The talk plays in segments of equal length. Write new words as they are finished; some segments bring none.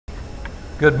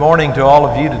Good morning to all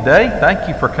of you today. Thank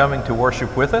you for coming to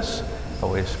worship with us.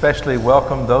 We especially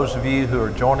welcome those of you who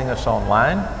are joining us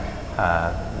online.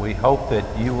 We hope that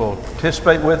you will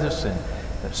participate with us in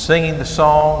singing the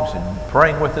songs and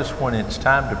praying with us when it's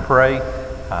time to pray,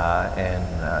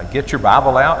 and get your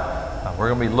Bible out. We're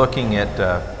going to be looking at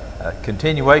a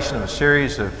continuation of a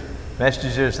series of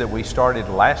messages that we started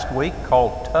last week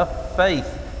called Tough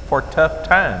Faith for Tough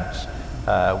Times.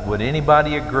 Would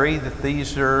anybody agree that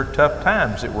these are tough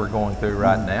times that we're going through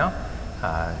right now?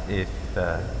 If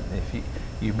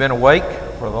you've been awake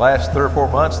for the last 3 or 4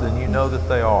 months, then you know that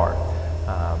they are.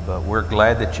 But we're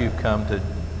glad that you've come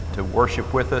to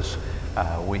worship with us.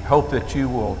 We hope that you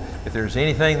will, if there's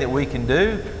anything that we can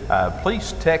do,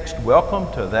 please text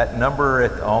welcome to that number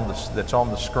that's on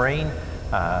the screen,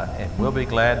 and we'll be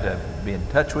glad to be in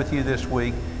touch with you this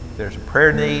week. If there's a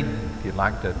prayer need, if you'd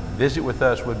like to visit with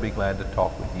us, we'd be glad to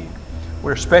talk with you.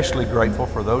 We're especially grateful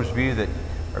for those of you that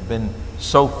have been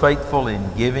so faithful in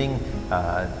giving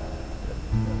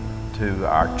to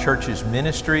our church's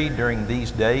ministry during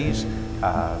these days.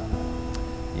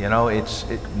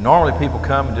 Normally people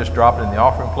come and just drop it in the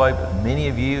offering plate, but many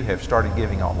of you have started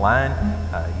giving online.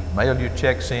 You've mailed your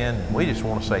checks in, and we just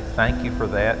want to say thank you for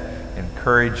that.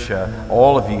 Encourage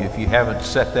all of you, if you haven't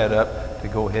set that up, to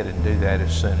go ahead and do that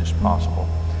as soon as possible.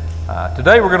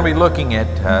 Today we're going to be looking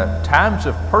at times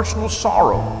of personal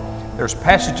sorrow. There's a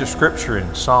passage of Scripture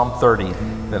in Psalm 30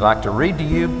 that I'd like to read to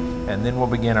you, and then we'll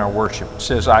begin our worship. It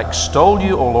says, "I extol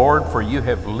you, O Lord, for you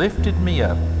have lifted me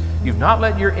up. You've not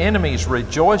let your enemies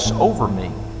rejoice over me.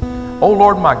 O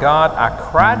Lord my God, I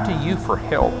cried to you for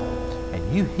help,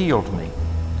 and you healed me.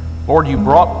 Lord, you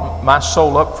brought my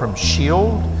soul up from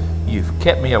Sheol. You've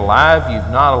kept me alive. You've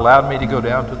not allowed me to go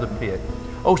down to the pit.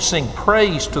 Oh, sing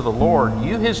praise to the Lord,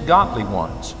 you his godly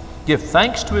ones. Give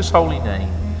thanks to his holy name,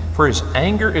 for his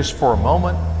anger is for a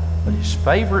moment, but his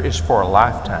favor is for a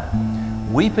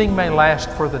lifetime. Weeping may last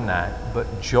for the night,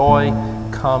 but joy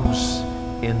comes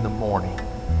in the morning."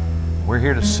 We're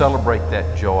here to celebrate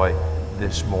that joy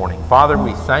this morning. Father,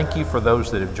 we thank you for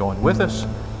those that have joined with us.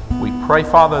 We pray,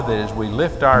 Father, that as we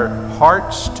lift our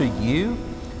hearts to you,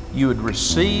 you would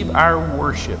receive our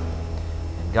worship.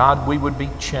 And God, we would be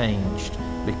changed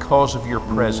because of your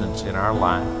presence in our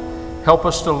life. Help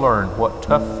us to learn what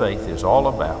tough faith is all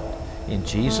about. In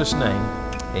Jesus' name,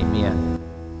 amen.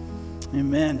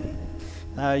 Amen.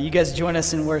 You guys join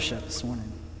us in worship this morning.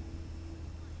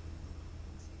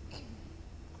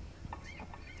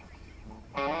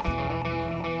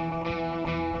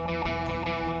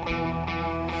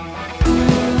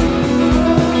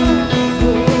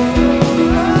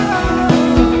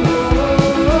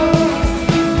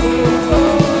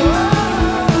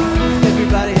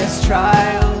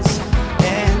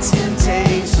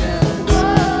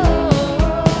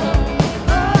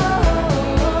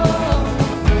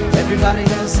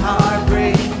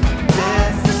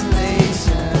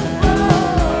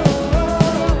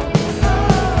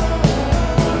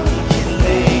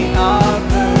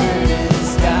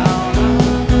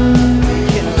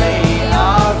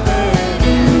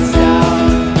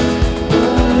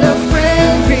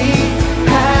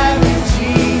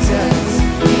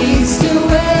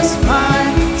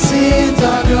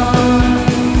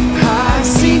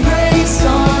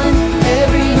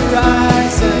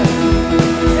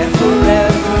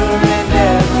 Forever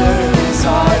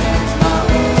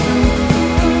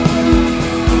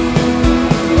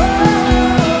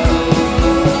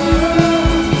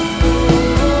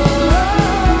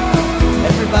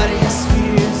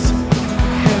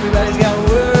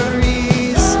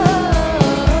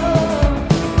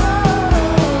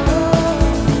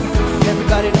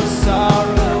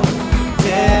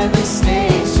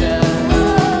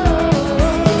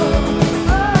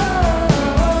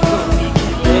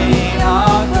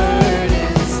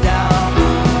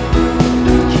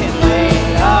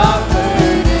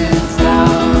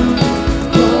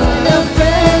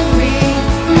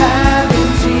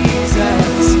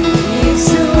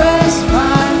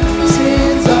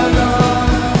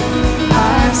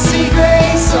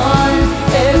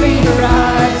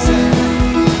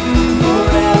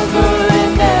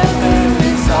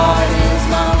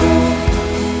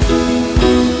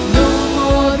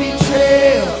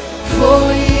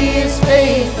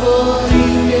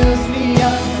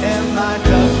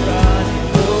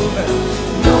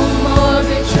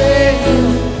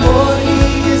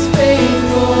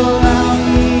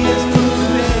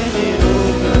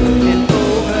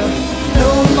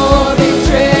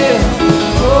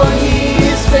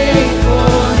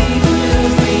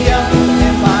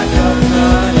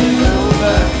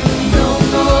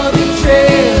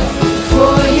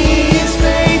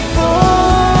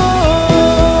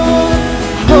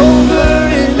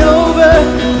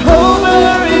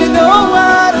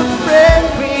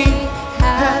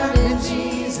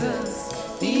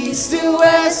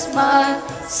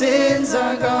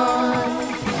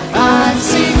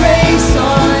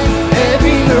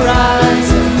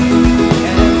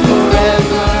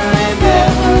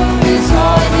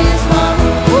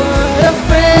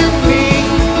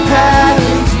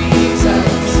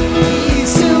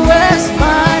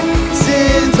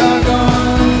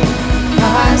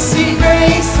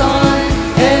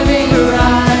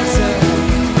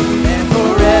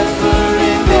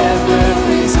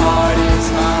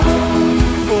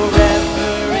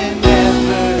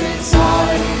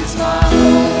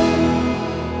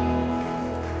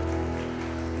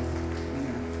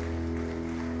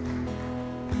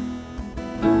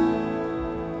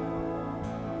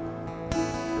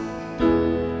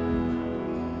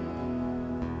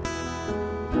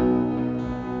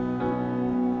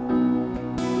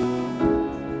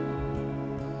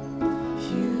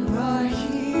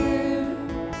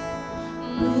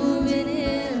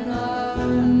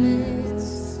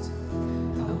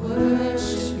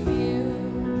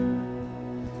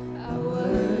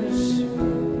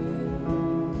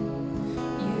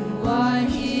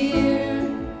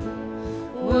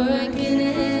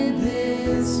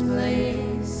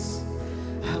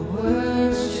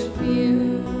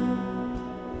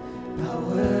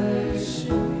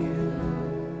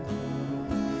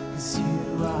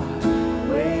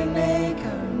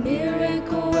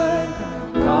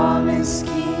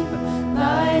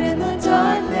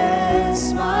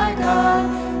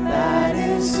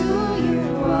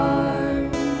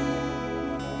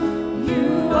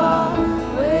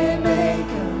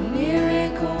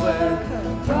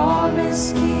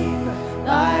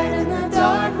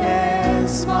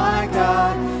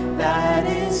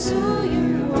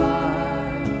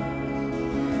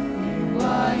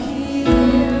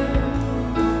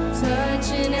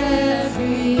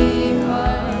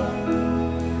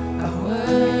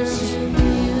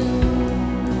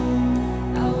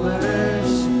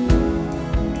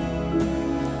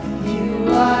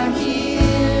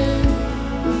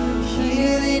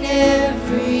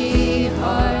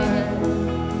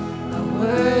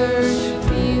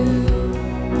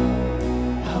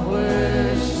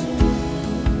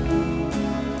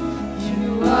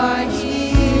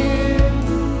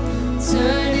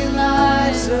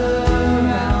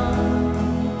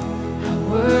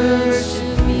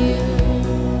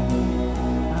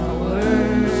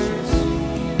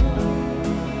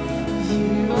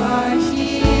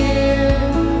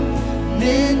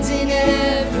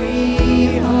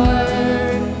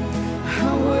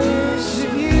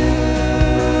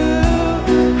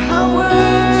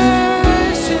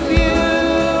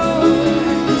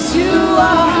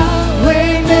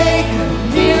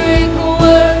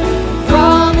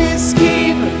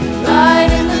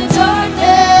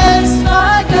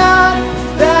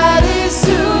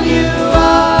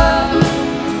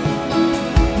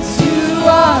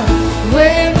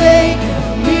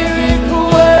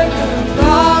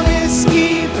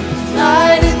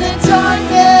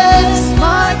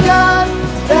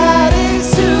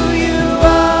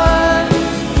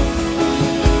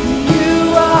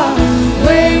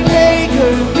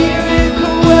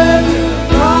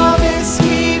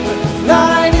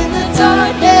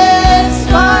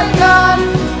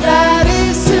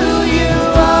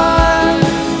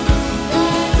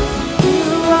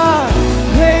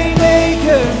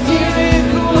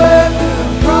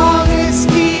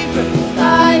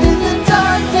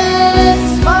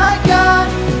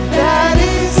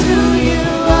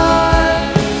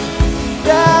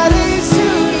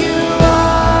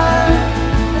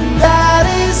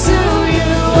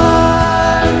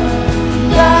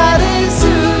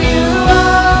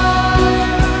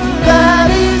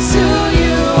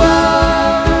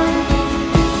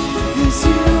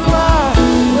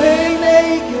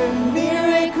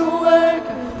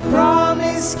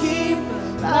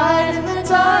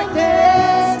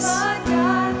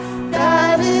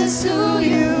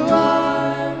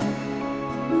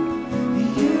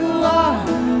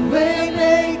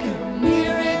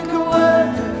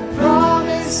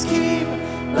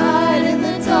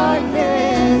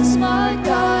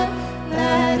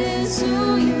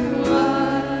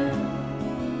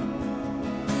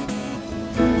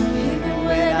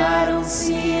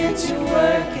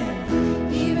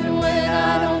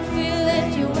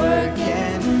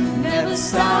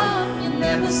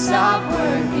never stop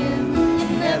working.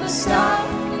 You never stop,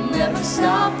 you never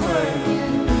stop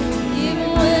working.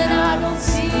 Even when I don't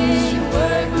see it, you're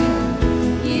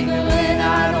working. Even when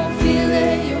I don't feel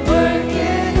it, you're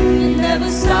working. You never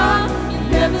stop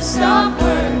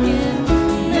working.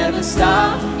 You never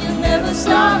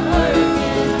stop working.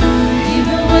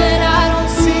 Even when I don't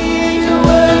see it, you're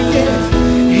working.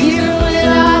 Even when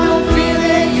I don't feel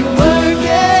it, you're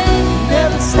working. You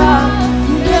never stop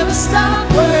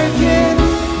working.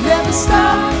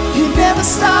 You never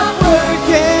stop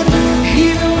working.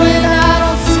 Even when I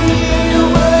don't see it,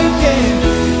 you're working.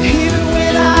 Even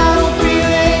when I don't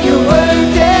feel it, you're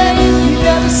working. You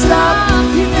never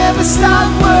stop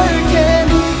working.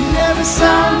 You never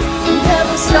stop.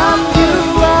 You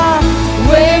are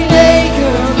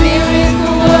waymaker,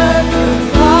 miracle worker,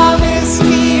 promise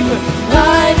keeper,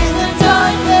 light in the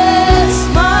darkness.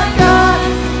 My God,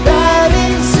 that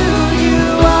is who you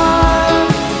are.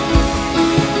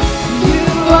 You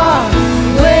are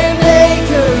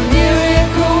waymaker,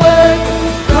 miracle worker,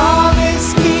 promise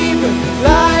keeper,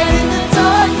 light in the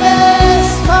darkness.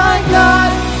 My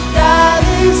God, that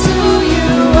is who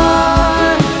you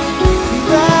are.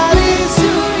 That is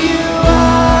who you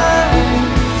are.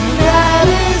 That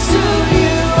is who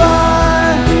you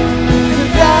are.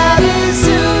 That is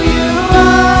who you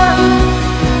are.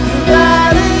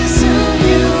 That is who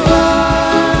you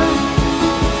are.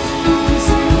 'Cause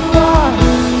you are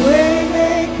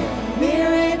waymaker,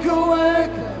 miracle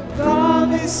worker,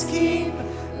 promise keeper,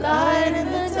 light in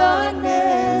the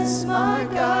darkness. My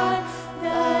God,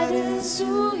 that is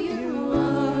who you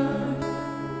are.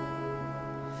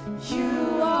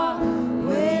 You are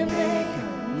waymaker,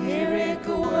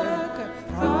 miracle worker,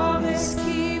 promise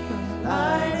keeper,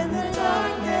 light in the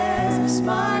darkness.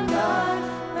 My God,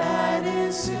 that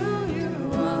is who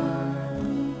you are.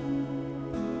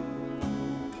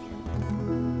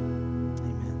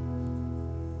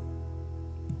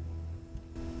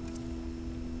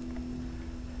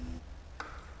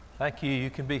 Thank you. You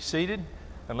can be seated,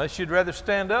 unless you'd rather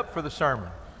stand up for the sermon.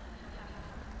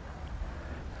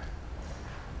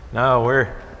 No,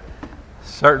 we're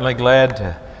certainly glad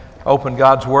to open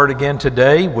God's Word again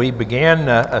today. We began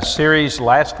a series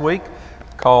last week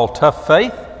called Tough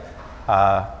Faith.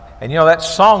 And you know, that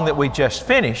song that we just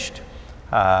finished,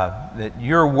 that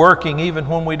you're working even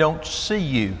when we don't see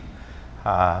you.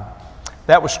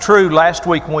 That was true last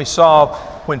week when we saw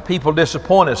when people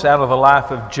disappoint us out of the life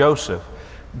of Joseph.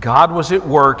 God was at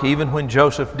work even when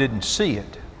Joseph didn't see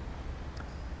it.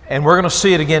 And we're going to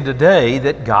see it again today,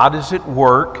 that God is at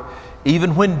work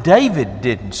even when David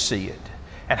didn't see it.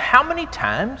 And how many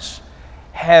times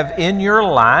have in your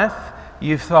life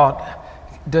you've thought,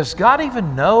 does God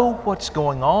even know what's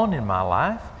going on in my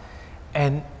life?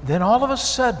 And then all of a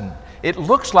sudden, it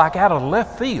looks like out of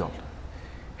left field,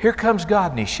 here comes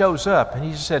God and He shows up and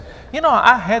He said, you know,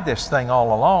 I had this thing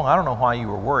all along. I don't know why you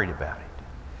were worried about it.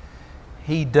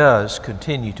 He does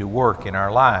continue to work in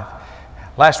our life.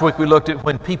 Last week we looked at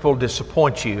when people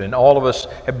disappoint you, and all of us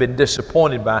have been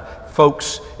disappointed by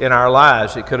folks in our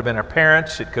lives. It could have been our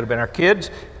parents, it could have been our kids,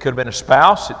 it could have been a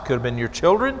spouse, it could have been your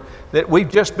children, that we've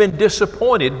just been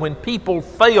disappointed when people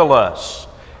fail us.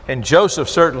 And Joseph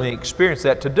certainly experienced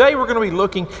that. Today we're going to be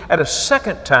looking at a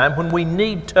second time when we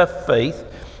need tough faith,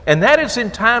 and that is in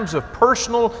times of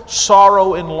personal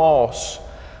sorrow and loss.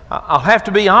 I'll have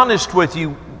to be honest with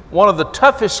you, one of the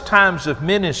toughest times of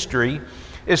ministry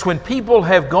is when people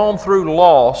have gone through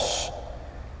loss.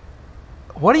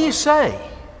 What do you say?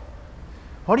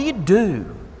 What do you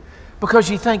do? Because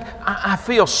you think, I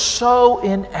feel so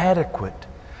inadequate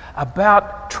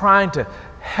about trying to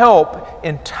help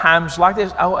in times like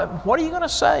this. What are you going to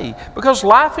say? Because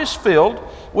life is filled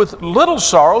with little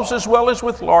sorrows as well as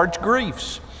with large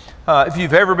griefs. If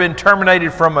you've ever been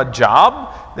terminated from a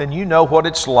job, then you know what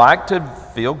it's like to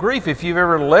feel grief. If you've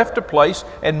ever left a place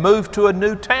and moved to a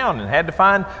new town and had to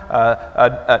find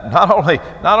not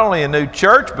only a new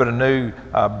church, but a new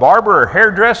barber or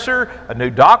hairdresser, a new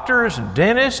doctors and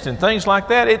dentists and things like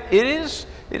that, it is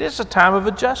a time of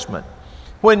adjustment.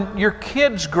 When your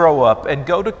kids grow up and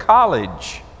go to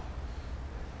college,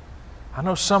 I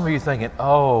know some of you thinking,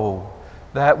 oh,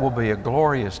 that will be a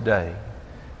glorious day.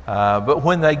 But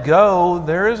when they go,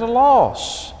 there is a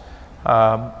loss.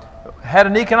 Had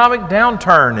an economic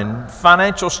downturn and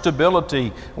financial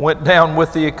stability went down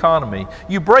with the economy.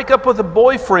 You break up with a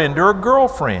boyfriend or a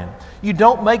girlfriend. You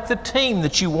don't make the team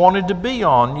that you wanted to be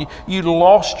on. You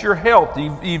lost your health.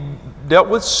 You've dealt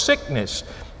with sickness.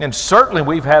 And certainly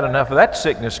we've had enough of that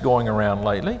sickness going around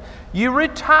lately. You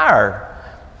retire.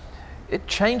 It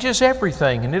changes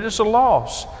everything, and it is a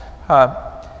loss.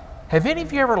 Have any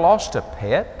of you ever lost a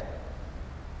pet?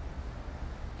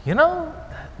 You know,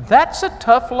 that's a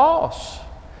tough loss.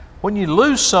 When you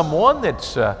lose someone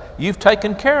that you've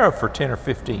taken care of for 10 or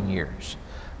 15 years,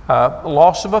 the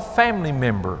loss of a family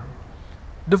member,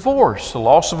 divorce, the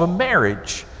loss of a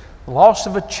marriage, the loss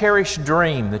of a cherished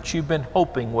dream that you've been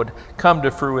hoping would come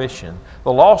to fruition,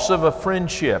 the loss of a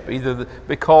friendship, either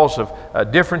because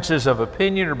of differences of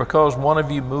opinion or because one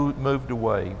of you moved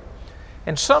away.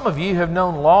 And some of you have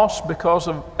known loss because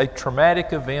of a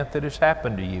traumatic event that has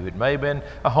happened to you. It may have been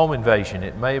a home invasion.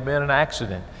 It may have been an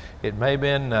accident. It may have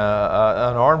been an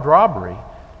armed robbery.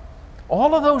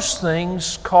 All of those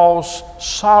things cause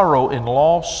sorrow and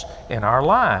loss in our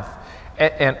life.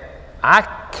 And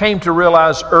I came to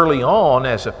realize early on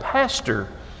as a pastor,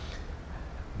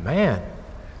 man,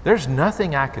 there's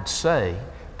nothing I could say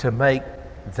to make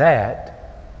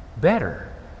that better.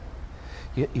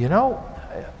 You know,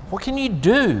 what can you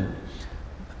do?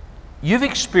 You've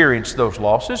experienced those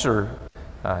losses, or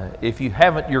if you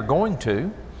haven't, you're going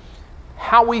to.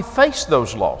 How we face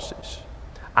those losses,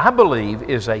 I believe,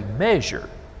 is a measure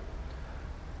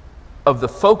of the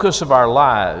focus of our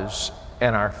lives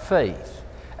and our faith.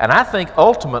 And I think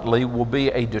ultimately will be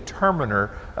a determiner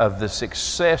of the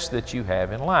success that you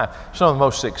have in life. Some of the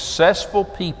most successful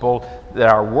people that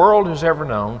our world has ever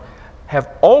known have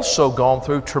also gone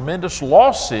through tremendous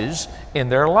losses in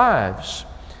their lives.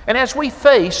 And as we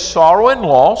face sorrow and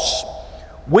loss,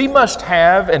 we must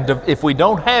have, and if we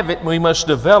don't have it, we must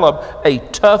develop a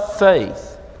tough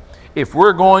faith. If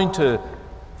we're going to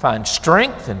find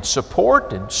strength and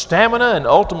support and stamina and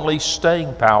ultimately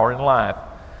staying power in life.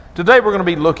 Today we're going to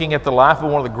be looking at the life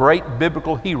of one of the great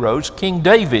biblical heroes, King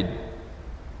David.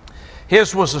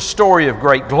 His was a story of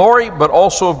great glory, but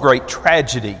also of great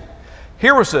tragedy.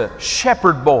 Here was a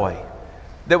shepherd boy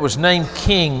that was named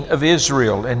king of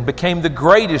Israel and became the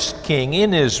greatest king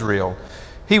in Israel.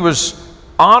 He was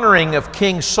honoring of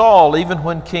King Saul even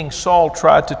when King Saul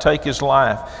tried to take his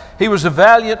life. He was a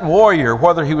valiant warrior,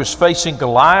 whether he was facing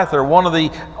Goliath or one of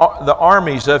the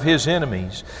armies of his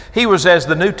enemies. He was, as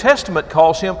the New Testament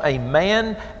calls him, a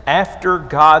man after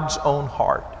God's own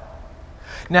heart.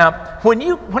 Now, when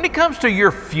it comes to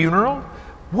your funeral,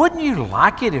 wouldn't you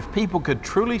like it if people could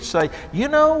truly say, you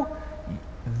know,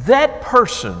 that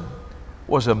person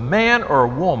was a man or a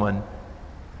woman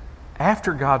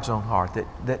after God's own heart,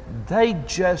 that they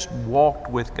just walked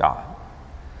with God.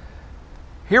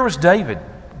 Here was David,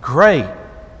 great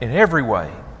in every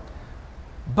way,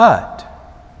 but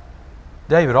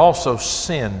David also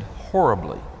sinned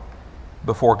horribly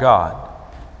before God.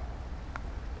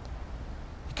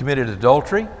 He committed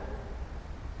adultery.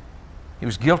 He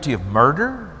was guilty of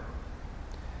murder.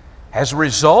 As a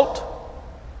result,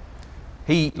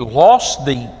 he lost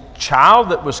the child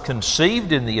that was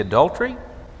conceived in the adultery.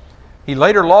 He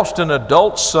later lost an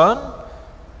adult son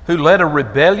who led a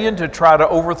rebellion to try to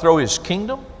overthrow his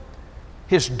kingdom.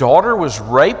 His daughter was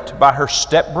raped by her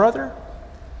stepbrother,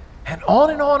 and on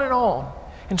and on and on.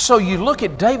 And so you look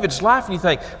at David's life and you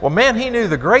think, well, man, he knew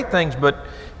the great things, but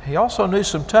he also knew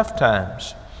some tough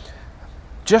times.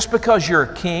 Just because you're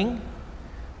a king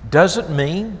doesn't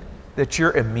mean that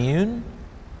you're immune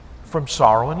from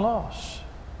sorrow and loss.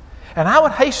 And I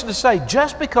would hasten to say,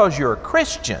 just because you're a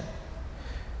Christian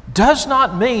does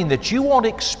not mean that you won't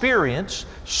experience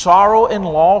sorrow and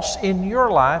loss in your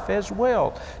life as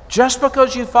well. Just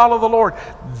because you follow the Lord,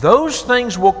 those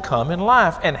things will come in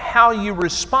life, and how you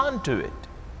respond to it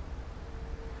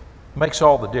makes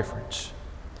all the difference.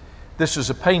 This is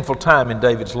a painful time in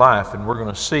David's life, and we're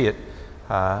going to see it,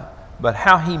 but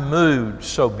how he moved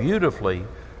so beautifully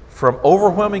from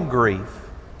overwhelming grief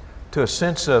to a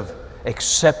sense of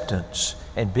acceptance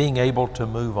and being able to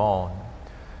move on.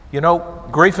 You know,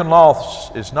 grief and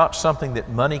loss is not something that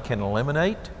money can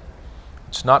eliminate.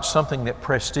 It's not something that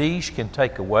prestige can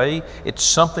take away. It's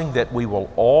something that we will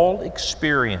all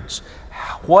experience.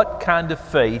 What kind of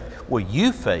faith will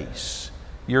you face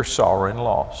your sorrow and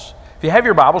loss? If you have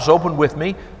your Bibles, open with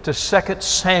me to 2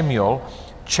 Samuel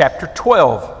chapter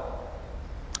 12.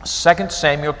 2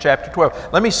 Samuel chapter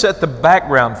 12. Let me set the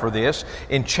background for this.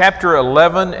 In chapter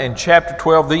 11 and chapter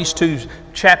 12, these two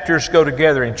chapters go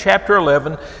together. In chapter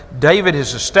 11, David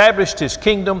has established his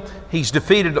kingdom. He's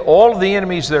defeated all of the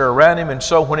enemies that are around him. And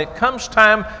so when it comes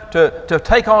time to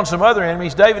take on some other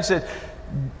enemies, David says,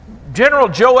 General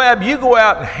Joab, you go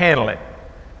out and handle it.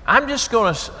 I'm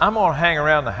going to hang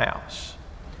around the house.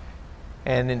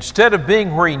 And instead of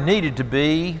being where he needed to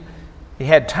be, he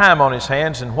had time on his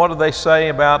hands. And what do they say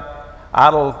about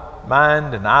idle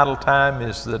mind and idle time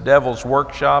is the devil's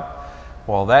workshop?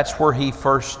 Well, that's where he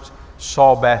first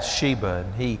saw Bathsheba,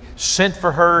 and he sent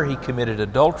for her. He committed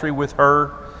adultery with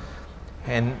her.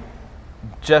 And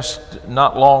just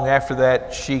not long after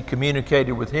that, she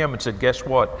communicated with him and said, guess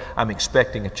what? I'm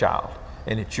expecting a child,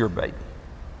 and it's your baby.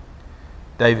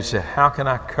 David said, how can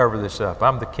I cover this up?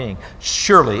 I'm the king.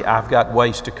 Surely I've got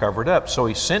ways to cover it up. So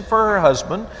he sent for her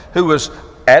husband, who was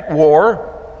at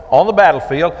war on the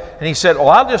battlefield, and he said, well,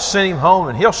 I'll just send him home,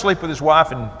 and he'll sleep with his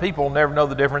wife, and people will never know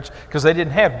the difference, because they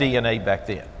didn't have DNA back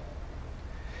then.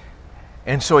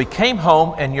 And so he came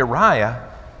home, and Uriah,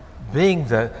 being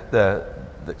the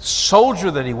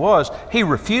soldier that he was, he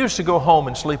refused to go home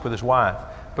and sleep with his wife,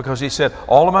 because he said,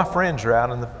 all of my friends are out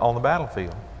on the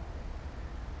battlefield.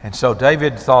 And so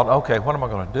David thought, okay, what am I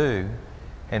going to do?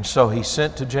 And so he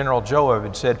sent to General Joab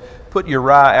and said, put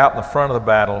Uriah out in the front of the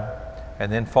battle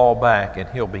and then fall back and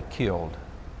he'll be killed.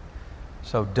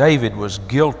 So David was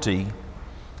guilty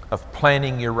of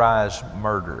planning Uriah's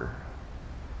murder.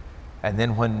 And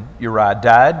then when Uriah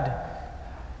died,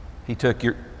 he took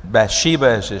Bathsheba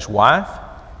as his wife.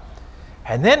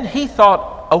 And then he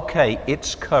thought, okay,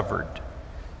 it's covered.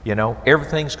 You know,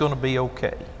 everything's going to be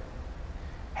okay.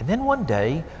 And then one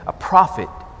day, a prophet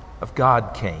of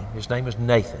God came. His name was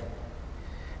Nathan.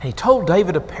 And he told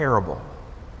David a parable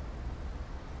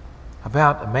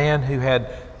about a man who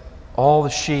had all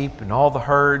the sheep and all the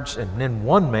herds, and then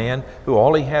one man who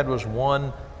all he had was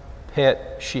one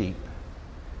pet sheep.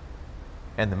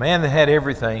 And the man that had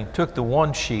everything took the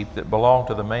one sheep that belonged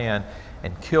to the man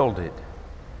and killed it.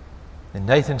 And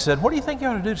Nathan said, what do you think you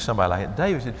ought to do to somebody like that?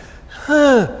 David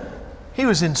said, he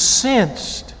was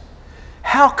incensed.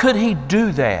 How could he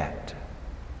do that?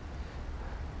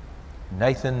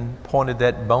 Nathan pointed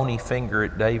that bony finger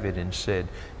at David and said,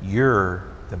 you're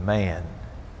the man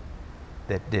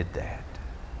that did that.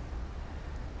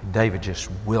 And David just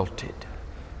wilted.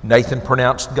 Nathan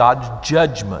pronounced God's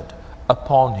judgment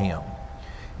upon him,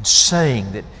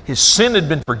 saying that his sin had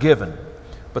been forgiven,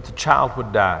 but the child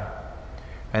would die,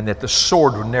 and that the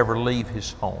sword would never leave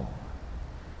his home.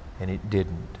 And it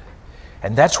didn't.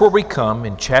 And that's where we come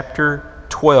in chapter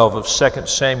 12 of 2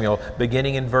 Samuel,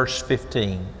 beginning in verse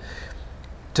 15.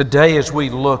 Today, as we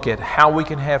look at how we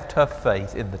can have tough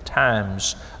faith in the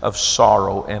times of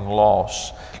sorrow and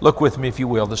loss. Look with me, if you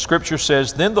will. The scripture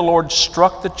says, then the Lord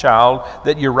struck the child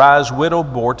that Uriah's widow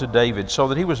bore to David, so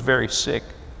that he was very sick.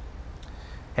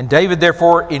 And David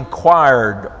therefore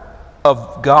inquired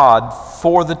of God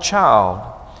for the child.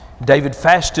 David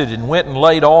fasted and went and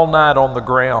laid all night on the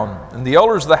ground. And the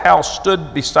elders of the house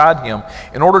stood beside him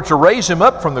in order to raise him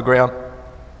up from the ground,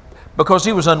 because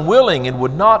he was unwilling and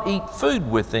would not eat food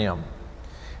with them.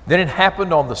 Then it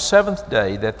happened on the 7th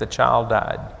day that the child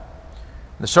died.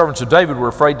 The servants of David were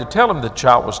afraid to tell him the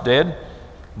child was dead.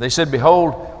 They said,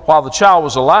 behold, while the child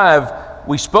was alive,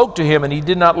 we spoke to him, and he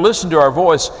did not listen to our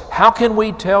voice. How can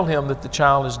we tell him that the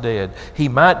child is dead? He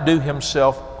might do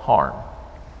himself harm.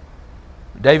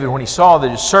 David, when he saw that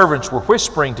his servants were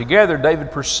whispering together,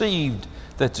 David perceived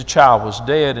that the child was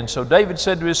dead. And so David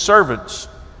said to his servants,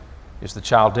 is the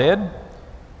child dead?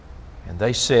 And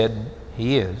they said,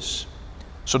 he is.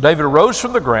 So David arose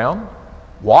from the ground,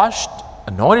 washed,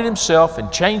 anointed himself,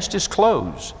 and changed his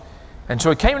clothes. And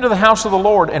so he came into the house of the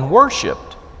Lord and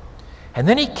worshiped. And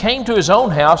then he came to his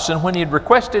own house, and when he had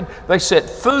requested, they set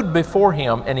food before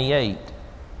him, and he ate.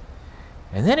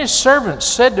 And then his servants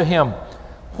said to him,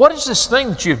 what is this thing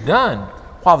that you've done?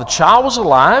 While the child was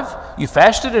alive, you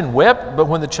fasted and wept, but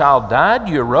when the child died,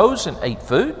 you arose and ate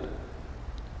food?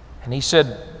 And he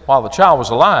said, while the child was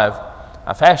alive,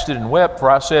 I fasted and wept, for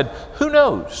I said, who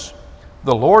knows?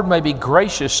 The Lord may be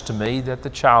gracious to me that the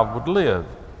child would live.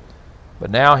 But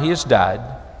now he has died.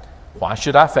 Why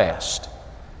should I fast?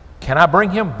 Can I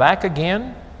bring him back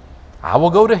again? I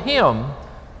will go to him,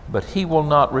 but he will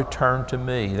not return to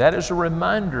me. That is a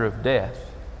reminder of death.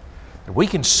 We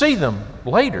can see them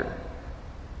later,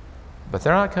 but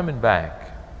they're not coming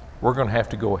back. We're going to have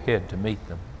to go ahead to meet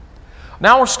them.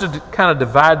 Now I want us to kind of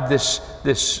divide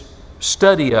this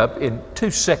study up in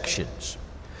two sections,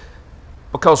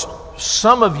 because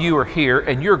some of you are here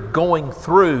and you're going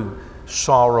through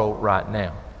sorrow right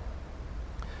now.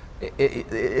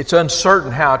 It's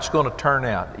uncertain how it's going to turn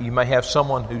out. You may have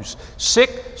someone who's sick,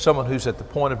 someone who's at the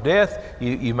point of death.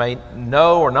 You may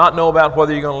know or not know about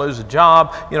whether you're going to lose a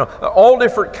job. You know, all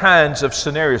different kinds of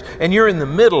scenarios. And you're in the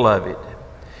middle of it.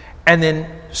 And then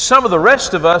some of the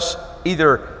rest of us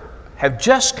either have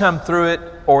just come through it,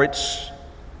 or it's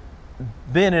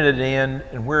been at an end,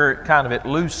 and we're kind of at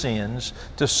loose ends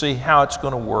to see how it's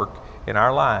going to work in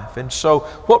our life. And so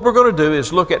what we're going to do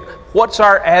is look at what's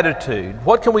our attitude,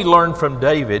 what can we learn from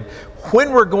David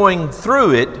when we're going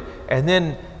through it, and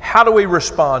then how do we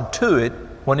respond to it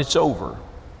when it's over.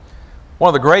 One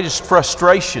of the greatest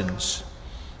frustrations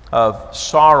of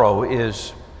sorrow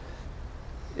is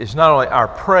is not only our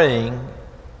praying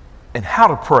and how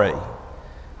to pray.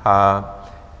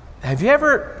 Have you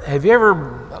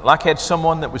ever like had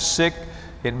someone that was sick?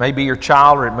 It may be your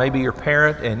child or it may be your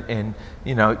parent, and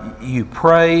you know, you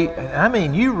pray.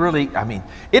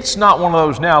 It's not one of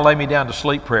those now lay me down to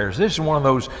sleep prayers. This is one of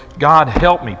those God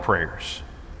help me prayers.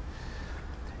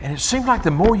 And it seems like the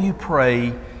more you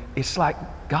pray, it's like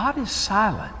God is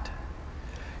silent.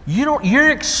 You're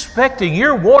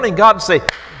wanting God to say,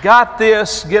 got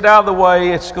this, get out of the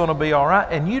way, it's going to be all right.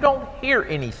 And you don't hear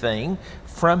anything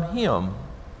from Him.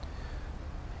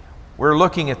 We're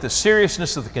looking at the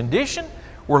seriousness of the condition.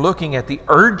 We're looking at the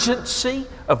urgency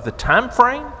of the time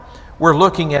frame. We're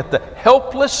looking at the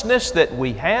helplessness that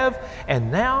we have.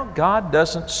 And now God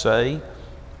doesn't say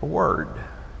a word.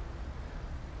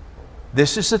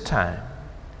 This is a time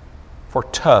for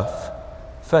tough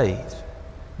faith.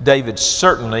 David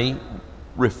certainly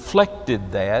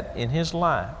reflected that in his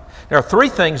life. There are three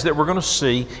things that we're going to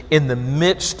see in the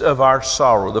midst of our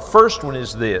sorrow. The first one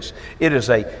is this. It is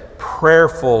a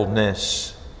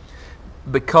prayerfulness.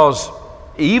 Because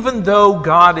even though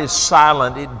God is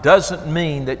silent, it doesn't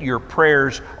mean that your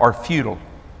prayers are futile.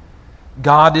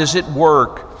 God is at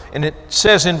work. And it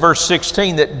says in verse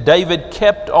 16 that David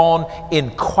kept on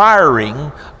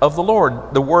inquiring of the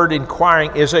Lord. The word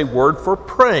inquiring is a word for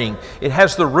praying. It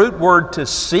has the root word to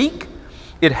seek.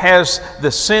 It has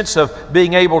the sense of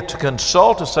being able to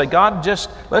consult, to say, God, just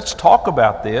let's talk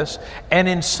about this. And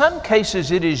in some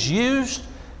cases it is used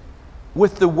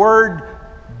with the word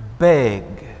beg.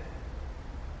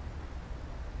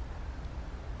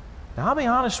 Now I'll be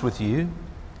honest with you,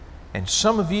 and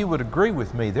some of you would agree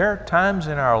with me, there are times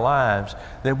in our lives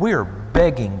that we are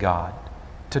begging God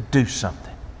to do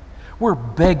something. We're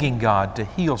begging God to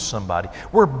heal somebody.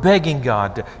 We're begging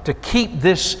God to keep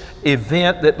this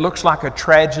event that looks like a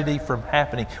tragedy from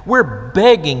happening. We're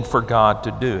begging for God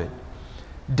to do it.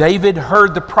 David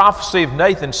heard the prophecy of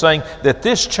Nathan saying that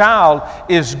this child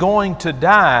is going to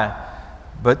die,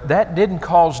 but that didn't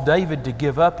cause David to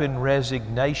give up in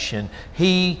resignation.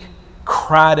 He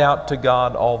cried out to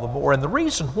God all the more. And the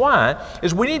reason why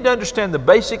is we need to understand the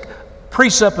basic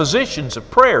presuppositions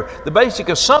of prayer. The basic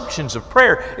assumptions of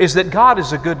prayer is that God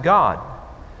is a good God.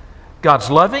 God's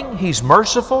loving, He's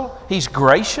merciful, He's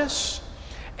gracious,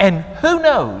 and who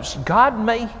knows, God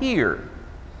may hear.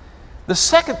 The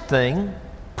second thing,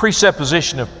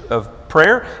 presupposition of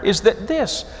prayer, is that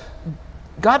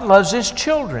God loves His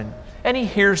children. And He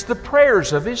hears the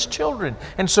prayers of His children.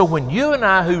 And so when you and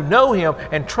I who know Him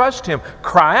and trust Him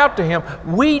cry out to Him,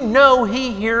 we know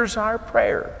He hears our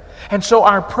prayer. And so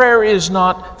our prayer is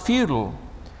not futile.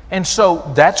 And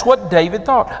so that's what David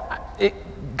thought.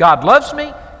 God loves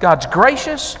me. God's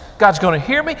gracious. God's going to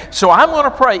hear me. So I'm going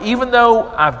to pray even though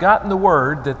I've gotten the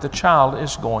word that the child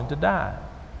is going to die.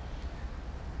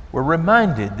 We're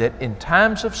reminded that in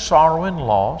times of sorrow and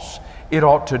loss, it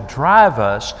ought to drive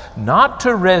us not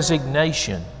to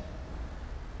resignation,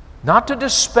 not to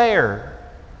despair,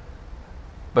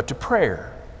 but to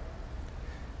prayer.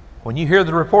 When you hear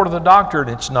the report of the doctor and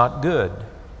it's not good,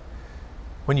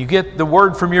 when you get the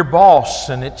word from your boss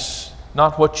and it's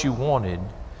not what you wanted,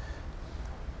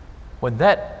 when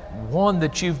that one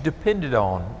that you've depended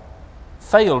on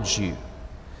fails you,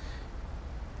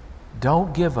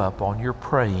 don't give up on your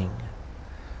praying.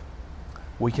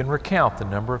 We can recount the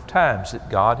number of times that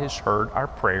God has heard our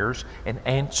prayers and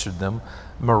answered them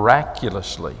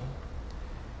miraculously.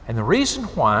 And the reason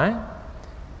why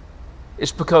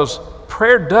is because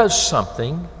prayer does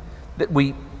something that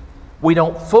we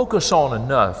don't focus on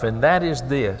enough, and that is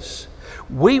this.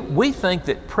 We think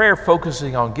that prayer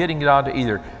focusing on getting God to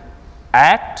either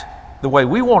act the way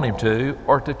we want Him to,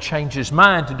 or to change His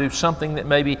mind to do something that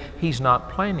maybe He's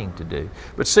not planning to do.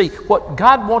 But see, what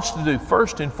God wants to do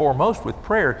first and foremost with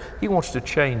prayer, He wants to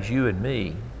change you and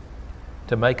me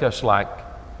to make us like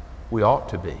we ought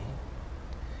to be.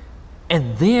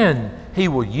 And then He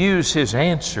will use His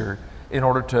answer in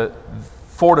order to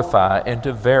fortify and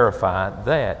to verify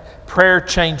that. Prayer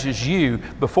changes you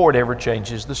before it ever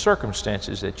changes the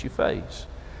circumstances that you face.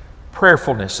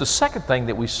 Prayerfulness. The second thing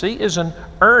that we see is an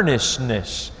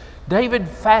earnestness. David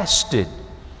fasted.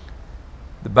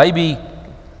 The baby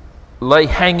lay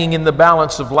hanging in the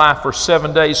balance of life for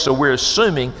 7 days, so we're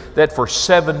assuming that for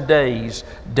 7 days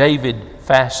David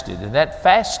fasted. And that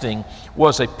fasting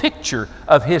was a picture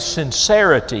of his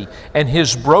sincerity and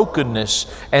his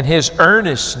brokenness and his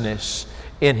earnestness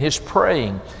in his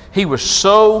praying. He was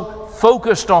so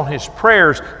focused on his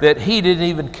prayers that he didn't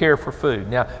even care for food.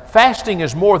 Now, fasting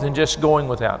is more than just going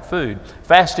without food.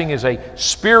 Fasting is a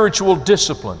spiritual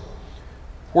discipline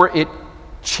where it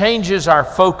changes our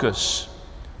focus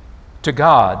to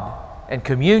God and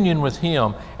communion with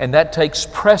Him, and that takes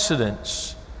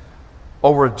precedence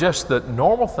over just the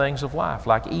normal things of life,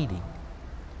 like eating.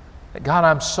 That God,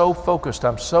 I'm so focused,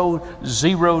 I'm so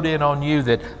zeroed in on You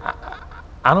that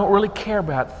I don't really care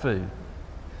about food.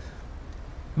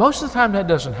 Most of the time that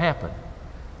doesn't happen.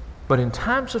 But in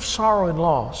times of sorrow and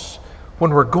loss,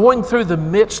 when we're going through the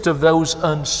midst of those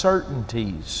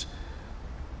uncertainties,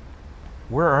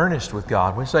 we're earnest with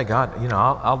God. We say, God,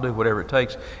 I'll do whatever it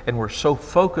takes. And we're so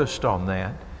focused on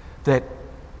that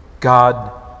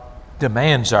God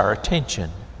demands our attention.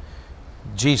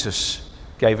 Jesus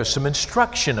gave us some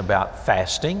instruction about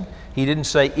fasting. He didn't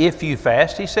say if you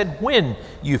fast, He said when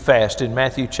you fast in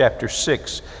Matthew chapter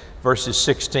 6, verses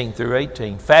 16 through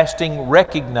 18. Fasting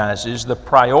recognizes the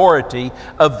priority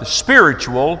of the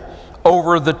spiritual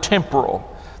over the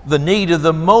temporal, the need of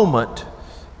the moment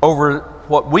over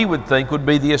what we would think would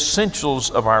be the essentials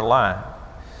of our life.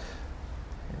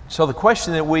 So the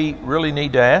question that we really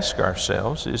need to ask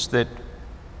ourselves is that,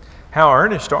 how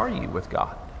earnest are you with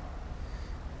God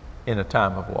in a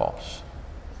time of loss?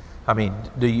 I mean,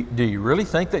 do you really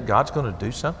think that God's going to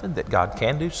do something, that God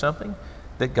can do something,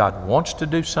 that God wants to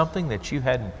do something that you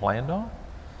hadn't planned on?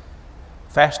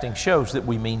 Fasting shows that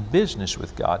we mean business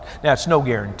with God. Now, it's no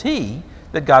guarantee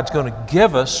that God's going to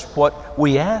give us what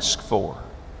we ask for,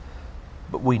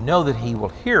 but we know that He will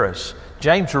hear us.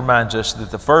 James reminds us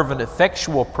that the fervent,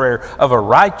 effectual prayer of a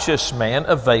righteous man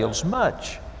avails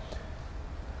much.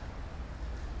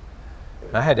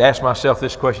 I had to ask myself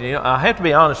this question. I have to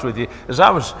be honest with you. As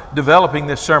I was developing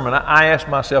this sermon, I asked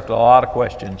myself a lot of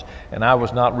questions, and I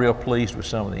was not real pleased with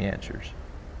some of the answers.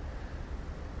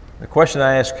 The question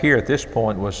I asked here at this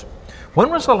point was, when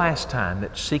was the last time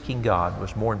that seeking God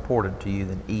was more important to you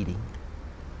than eating?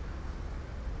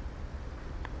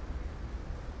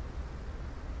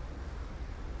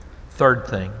 Third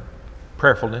thing,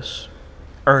 prayerfulness,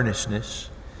 earnestness,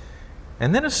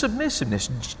 and then a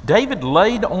submissiveness. David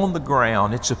laid on the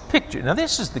ground. It's a picture. Now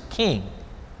this is the king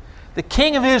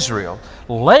of Israel,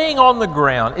 laying on the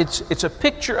ground. It's a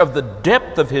picture of the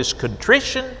depth of his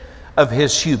contrition, of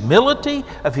his humility,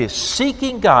 of his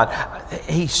seeking God.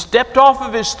 He stepped off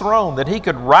of his throne that he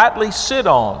could rightly sit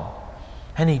on,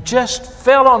 and he just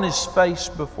fell on his face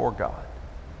before God.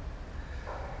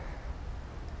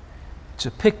 It's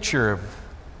a picture of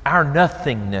our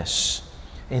nothingness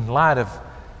in light of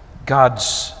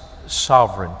God's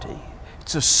sovereignty.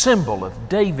 It's a symbol of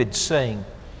David saying,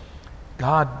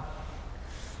 God,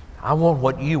 I want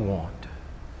what You want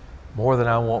more than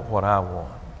I want what I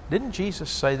want. Didn't Jesus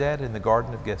say that in the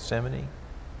Garden of Gethsemane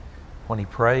when He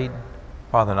prayed,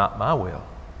 Father, not my will,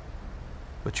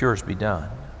 but Yours be done?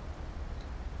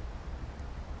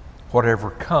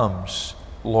 Whatever comes,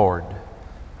 Lord,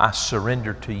 I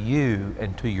surrender to You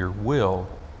and to Your will.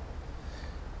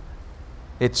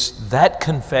 It's that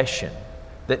confession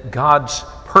that God's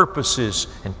purposes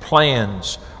and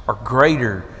plans are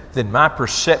greater than my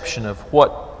perception of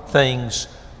what things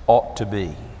ought to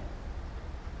be.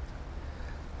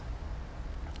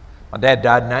 My dad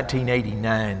died in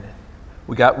 1989.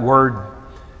 We got word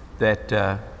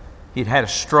that he'd had a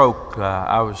stroke.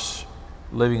 I was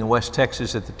living in West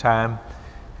Texas at the time,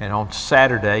 and on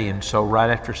Saturday, and so right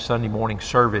after Sunday morning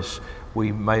service,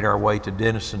 we made our way to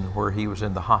Denison where he was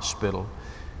in the hospital.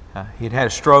 He'd had a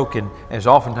stroke, and as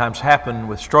oftentimes happen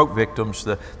with stroke victims,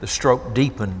 the stroke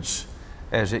deepens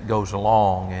as it goes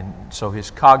along, and so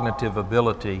his cognitive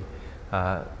ability,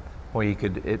 where he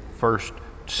could at first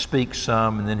speak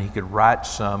some and then he could write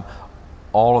some,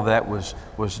 all of that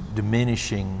was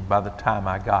diminishing by the time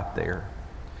I got there.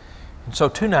 And so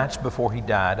 2 nights before he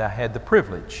died, I had the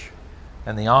privilege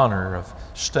and the honor of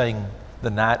staying the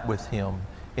night with him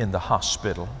in the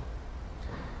hospital.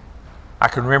 I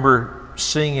can remember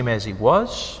seeing him as he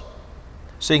was,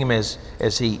 seeing him as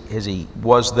he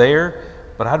was there,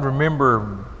 but I'd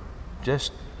remember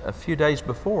just a few days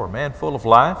before, a man full of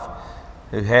life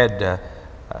who had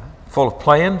full of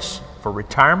plans for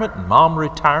retirement, and mom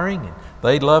retiring, and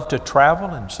they loved to travel,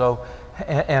 and so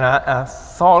I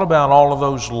thought about all of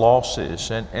those losses,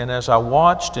 and as I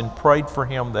watched and prayed for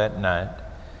him that night,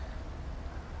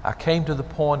 I came to the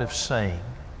point of saying,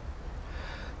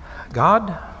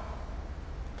 God,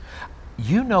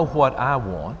 You know what I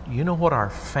want. You know what our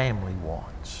family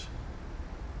wants.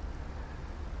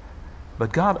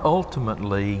 But God,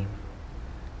 ultimately,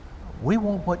 we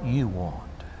want what You want.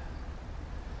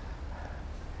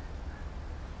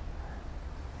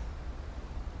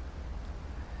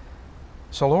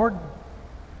 So Lord,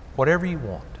 whatever You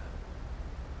want,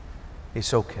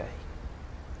 it's okay.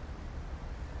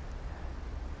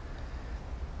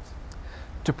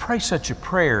 To pray such a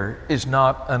prayer is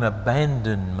not an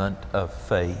abandonment of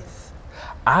faith.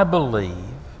 I believe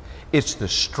it's the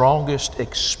strongest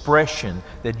expression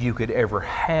that you could ever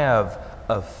have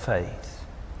of faith,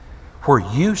 where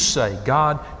you say,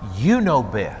 God, you know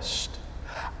best.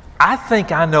 I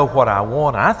think I know what I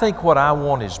want. I think what I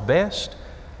want is best.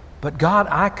 But God,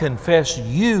 I confess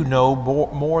you know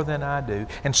more than I do.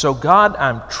 And so God,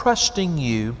 I'm trusting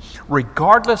you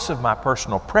regardless of my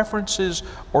personal preferences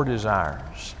or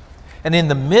desires. And in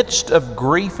the midst of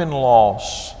grief and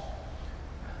loss,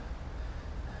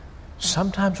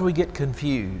 sometimes we get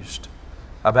confused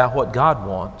about what God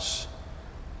wants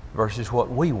versus what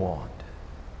we want.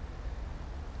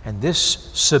 And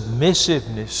this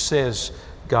submissiveness says,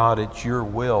 God, it's your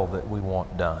will that we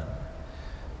want done.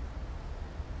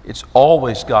 It's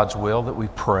always God's will that we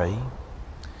pray.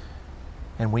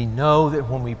 And we know that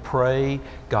when we pray,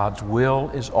 God's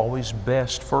will is always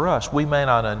best for us. We may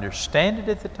not understand it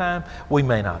at the time. We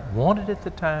may not want it at the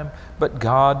time. But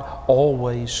God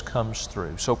always comes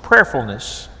through. So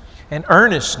prayerfulness and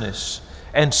earnestness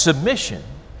and submission,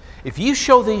 if you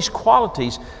show these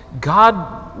qualities,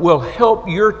 God will help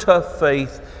your tough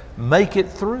faith make it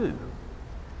through.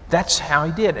 That's how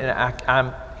He did. And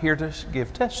I'm here to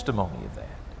give testimony of that.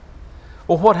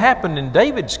 Well, what happened in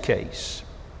David's case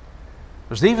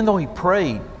was, even though he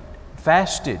prayed,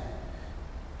 fasted,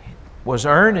 was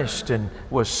earnest, and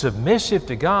was submissive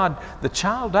to God, the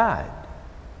child died.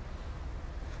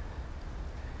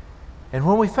 And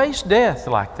when we face death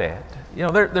like that, you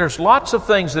know, there's lots of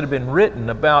things that have been written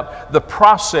about the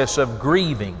process of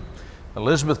grieving.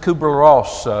 Elizabeth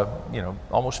Kubler-Ross,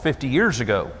 almost 50 years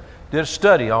ago, did a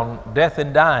study on death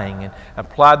and dying and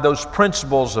applied those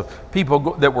principles of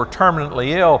people that were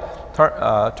terminally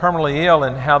ill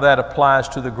and how that applies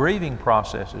to the grieving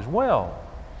process as well.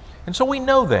 And so we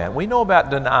know that. We know about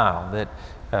denial,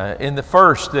 that in the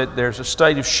first that there's a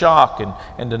state of shock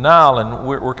and denial, and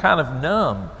we're kind of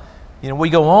numb. You know, we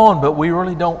go on, but we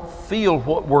really don't feel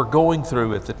what we're going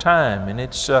through at the time. And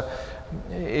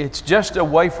it's just a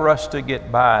way for us to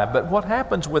get by. But what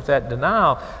happens with that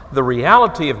denial, the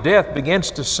reality of death begins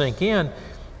to sink in,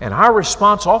 and our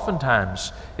response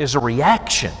oftentimes is a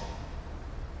reaction.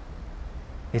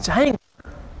 It's anger.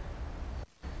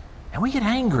 And we get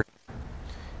angry.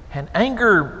 And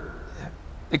anger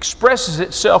expresses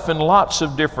itself in lots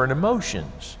of different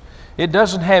emotions. It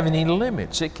doesn't have any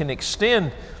limits. It can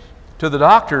extend to the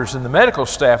doctors and the medical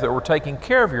staff that were taking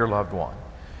care of your loved one.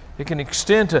 It can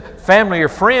extend to family or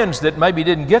friends that maybe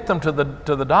didn't get them to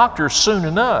the doctor soon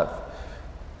enough.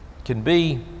 It can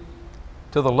be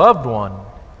to the loved one,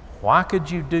 why could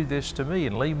you do this to me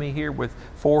and leave me here with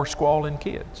 4 squalling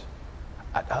kids?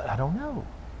 I don't know.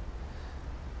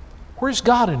 Where's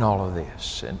God in all of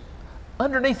this? And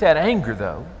underneath that anger,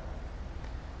 though,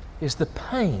 is the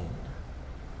pain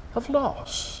of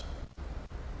loss.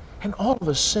 And all of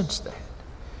us sense that.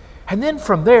 And then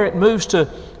from there it moves to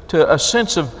a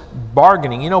sense of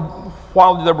bargaining. You know,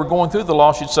 while they were going through the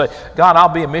loss, you'd say, God, I'll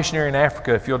be a missionary in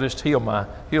Africa if you'll just heal my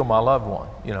loved one.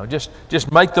 You know,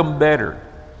 just make them better.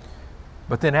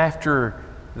 But then after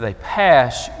they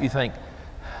pass, you think,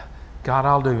 God,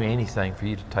 I'll do anything for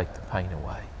you to take the pain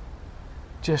away.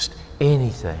 Just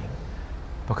anything,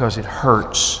 because it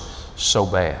hurts so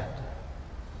bad.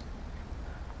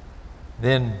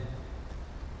 Then,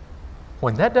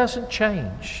 when that doesn't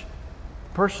change,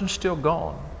 the person's still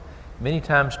gone. Many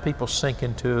times people sink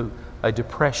into a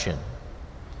depression.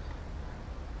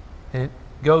 And it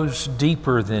goes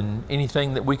deeper than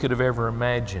anything that we could have ever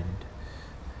imagined.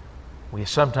 We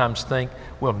sometimes think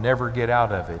we'll never get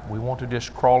out of it. We want to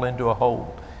just crawl into a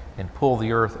hole and pull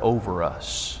the earth over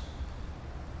us.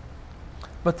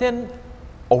 But then,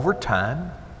 over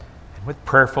time, and with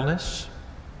prayerfulness,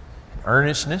 and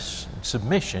earnestness, and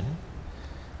submission,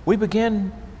 we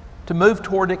begin to move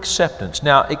toward acceptance.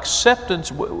 Now,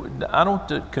 acceptance, I don't want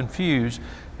to confuse,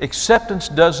 acceptance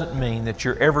doesn't mean that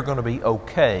you're ever going to be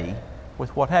okay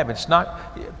with what happened. It's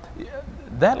not,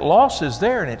 that loss is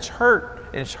there, and it's hurt,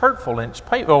 and it's hurtful, and it's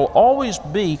painful. There will always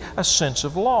be a sense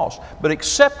of loss. But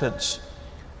acceptance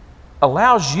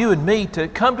allows you and me to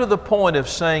come to the point of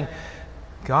saying,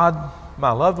 God,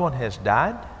 my loved one has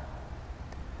died,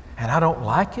 and I don't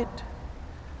like it,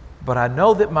 but I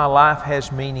know that my life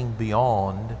has meaning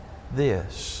beyond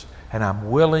this, and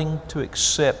I'm willing to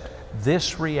accept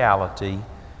this reality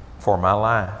for my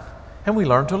life. And we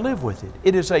learn to live with it.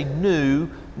 It is a new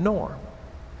norm.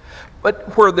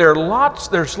 But where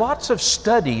there's lots of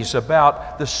studies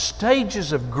about the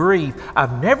stages of grief,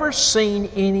 I've never seen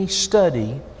any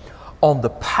study on the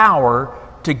power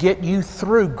to get you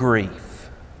through grief.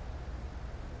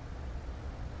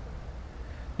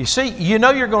 You see, you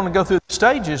know you're going to go through the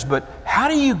stages, but how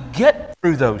do you get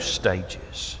through those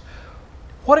stages?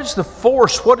 What is the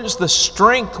force? What is the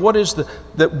strength? What is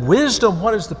the wisdom?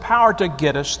 What is the power to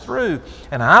get us through?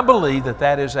 And I believe that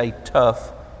that is a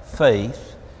tough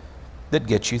faith that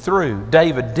gets you through.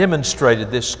 David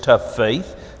demonstrated this tough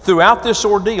faith throughout this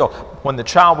ordeal. When the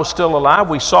child was still alive,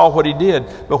 we saw what he did.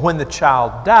 But when the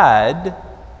child died,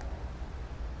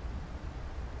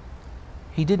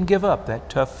 he didn't give up that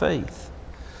tough faith.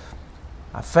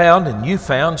 I found, and you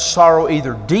found, sorrow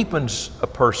either deepens a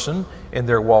person in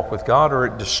their walk with God or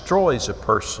it destroys a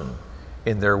person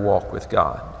in their walk with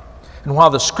God. And while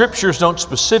the Scriptures don't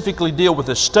specifically deal with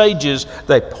the stages,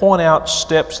 they point out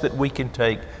steps that we can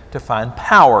take to find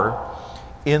power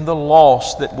in the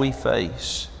loss that we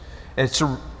face. And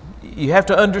you have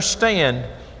to understand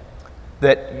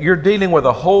that you're dealing with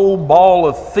a whole ball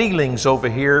of feelings over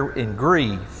here in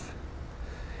grief.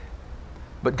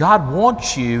 But God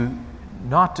wants you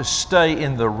not to stay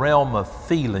in the realm of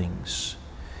feelings.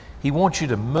 He wants you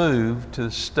to move to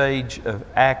the stage of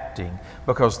acting,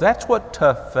 because that's what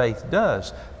tough faith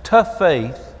does. Tough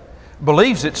faith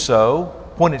believes it's so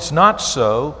when it's not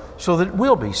so that it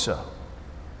will be so.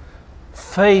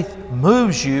 Faith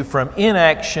moves you from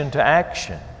inaction to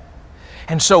action.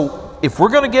 And so if we're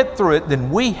going to get through it, then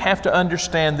we have to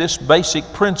understand this basic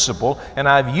principle, and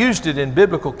I've used it in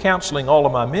biblical counseling all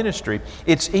of my ministry.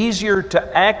 It's easier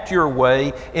to act your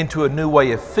way into a new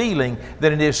way of feeling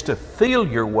than it is to feel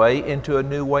your way into a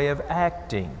new way of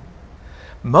acting.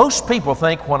 Most people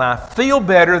think when I feel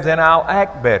better, then I'll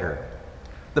act better.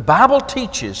 The Bible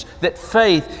teaches that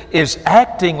faith is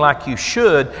acting like you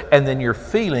should, and then your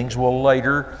feelings will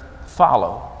later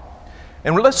follow.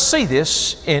 And let's see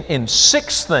this in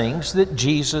 6 things that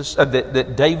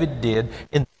that David did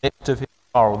in the midst of his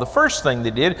sorrow. The first thing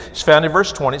they did is found in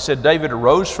verse 20. It said, David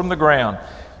arose from the ground.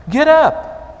 Get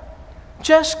up.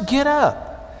 Just get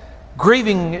up.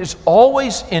 Grieving is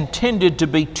always intended to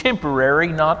be temporary,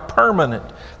 not permanent.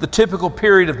 The typical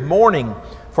period of mourning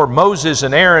for Moses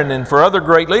and Aaron and for other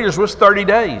great leaders was 30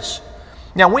 days.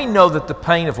 Now, we know that the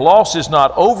pain of loss is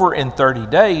not over in 30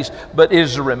 days, but it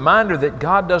is a reminder that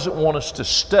God doesn't want us to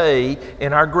stay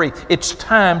in our grief. It's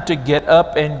time to get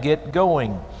up and get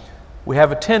going. We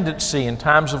have a tendency in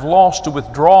times of loss to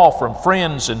withdraw from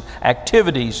friends and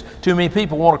activities. Too many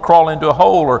people want to crawl into a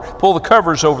hole or pull the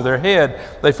covers over their head.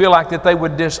 They feel like that they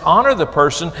would dishonor the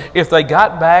person if they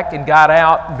got back and got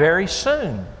out very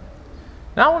soon.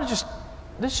 Now,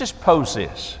 let's just pose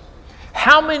this.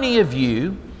 How many of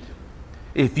you,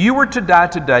 if you were to die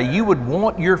today, you would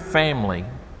want your family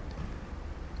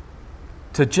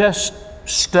to just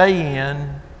stay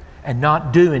in and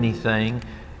not do anything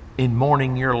in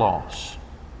mourning your loss?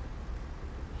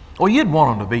 Well, you'd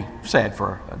want them to be sad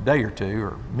for a day or two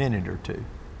or a minute or two.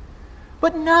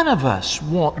 But none of us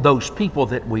want those people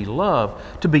that we love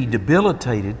to be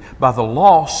debilitated by the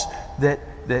loss that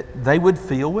they would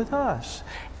feel with us.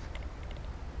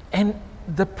 And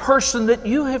the person that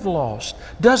you have lost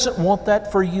doesn't want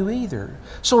that for you either.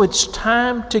 So it's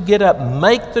time to get up.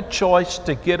 Make the choice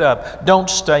to get up. Don't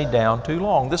stay down too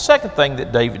long. The second thing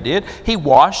that David did, he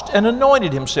washed and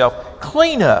anointed himself.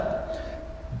 Clean up.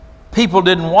 People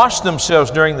didn't wash themselves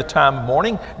during the time of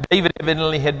mourning. David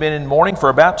evidently had been in mourning for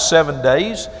about 7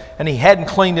 days, and he hadn't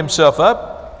cleaned himself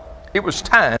up. It was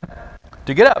time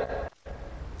to get up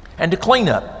and to clean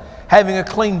up. Having a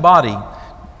clean body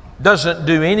doesn't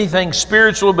do anything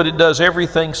spiritual, but it does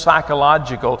everything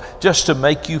psychological just to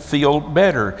make you feel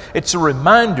better. It's a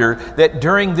reminder that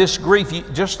during this grief,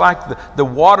 just like the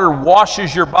water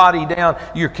washes your body down,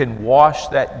 you can wash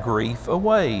that grief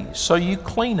away. So you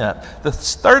clean up. The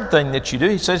third thing that you do,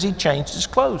 he says he changed his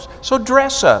clothes. So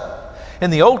dress up.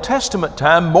 In the Old Testament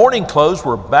time, mourning clothes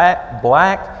were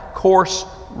black, coarse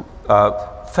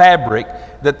fabric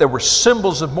that there were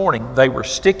symbols of mourning. They were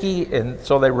sticky, and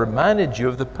so they reminded you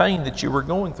of the pain that you were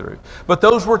going through. But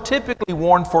those were typically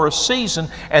worn for a season,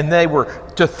 and they were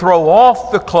to throw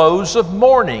off the clothes of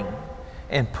mourning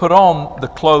and put on the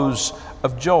clothes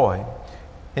of joy.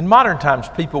 In modern times,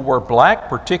 people wear black,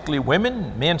 particularly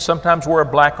women. Men sometimes wear a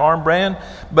black armband,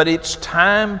 but it's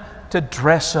time to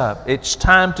dress up. It's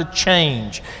time to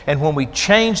change. And when we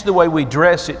change the way we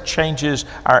dress, it changes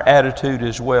our attitude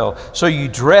as well. So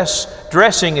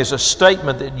dressing is a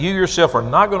statement that you yourself are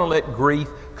not going to let grief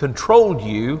control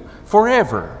you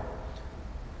forever.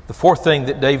 The fourth thing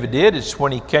that David did is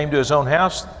when he came to his own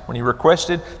house, when he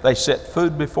requested, they set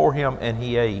food before him and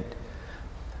he ate.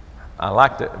 I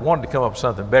wanted to come up with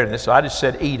something better than this, so I just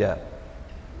said eat up.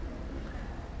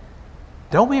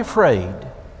 Don't be afraid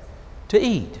to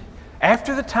eat.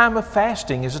 After the time of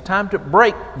fasting is a time to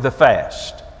break the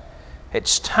fast.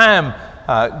 It's time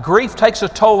Grief takes a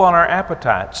toll on our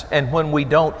appetites, and when we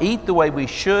don't eat the way we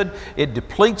should, it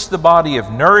depletes the body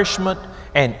of nourishment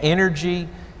and energy,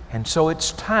 and so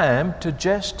it's time to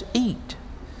just eat.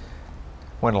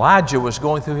 When Elijah was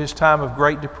going through his time of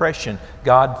great depression,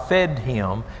 God fed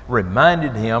him,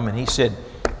 reminded him, and he said,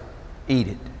 eat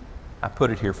it. I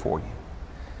put it here for you.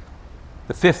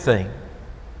 The fifth thing,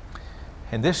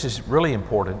 and this is really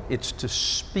important, it's to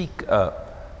speak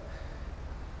up.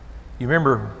 You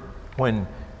remember when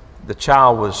the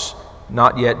child was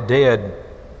not yet dead,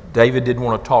 David didn't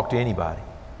want to talk to anybody.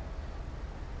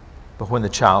 But when the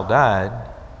child died,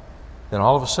 then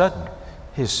all of a sudden,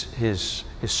 his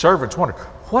servants wondered,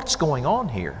 what's going on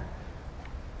here?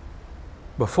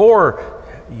 Before,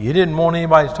 you didn't want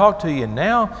anybody to talk to you, and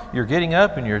now you're getting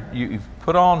up and you've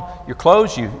put on your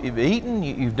clothes, you've eaten,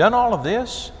 you've done all of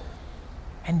this.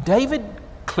 And David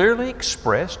clearly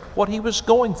expressed what he was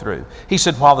going through. He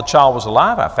said, while the child was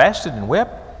alive, I fasted and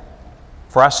wept.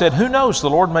 For I said, who knows, the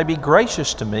Lord may be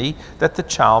gracious to me that the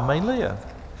child may live.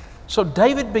 So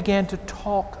David began to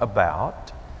talk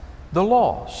about the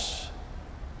loss.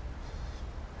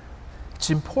 It's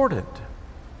important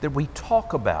that we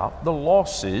talk about the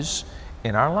losses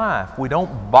in our life. We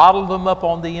don't bottle them up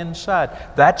on the inside.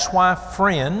 That's why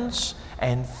friends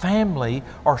and family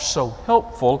are so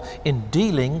helpful in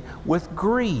dealing with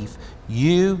grief.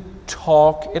 You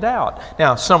talk it out.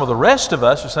 Now, some of the rest of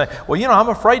us are saying, well, you know, I'm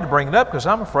afraid to bring it up because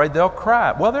I'm afraid they'll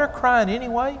cry. Well, they're crying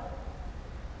anyway.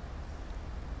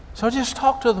 So just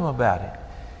talk to them about it.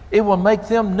 It will make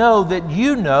them know that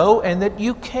you know and that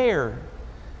you care,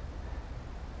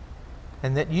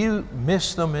 and that you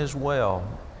miss them as well.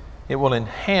 It will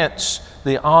enhance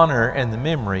the honor and the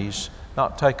memories,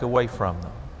 not take away from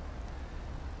them.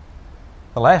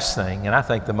 The last thing, and I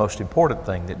think the most important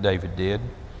thing that David did,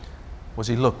 was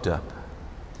he looked up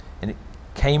and he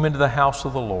came into the house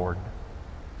of the Lord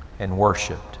and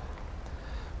worshiped.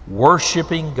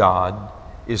 Worshiping God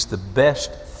is the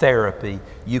best therapy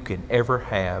you can ever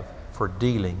have for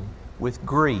dealing with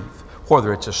grief,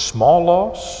 whether it's a small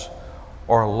loss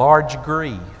or a large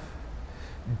grief.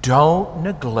 Don't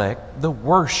neglect the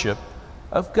worship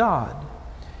of God.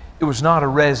 It was not a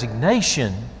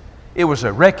resignation, it was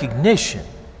a recognition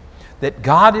that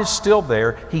God is still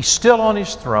there, He's still on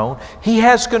His throne, He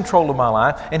has control of my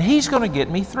life, and He's going to get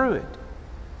me through it.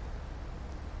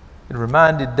 It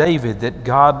reminded David that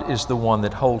God is the one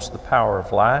that holds the power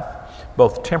of life,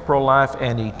 both temporal life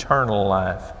and eternal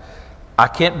life. I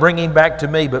can't bring Him back to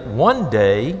me, but one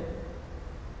day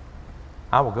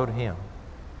I will go to Him.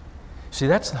 See,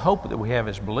 that's the hope that we have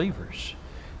as believers,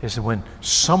 is that when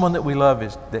someone that we love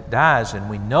that dies and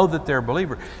we know that they're a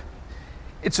believer,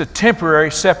 it's a temporary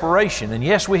separation. And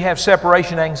yes, we have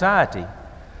separation anxiety,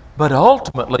 but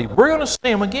ultimately we're going to see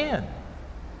them again.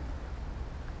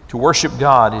 To worship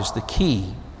God is the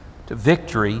key to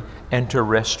victory and to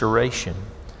restoration.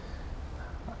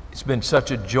 It's been such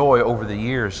a joy over the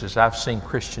years as I've seen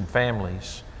Christian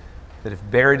families that have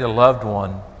buried a loved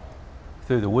one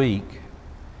through the week,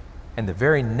 and the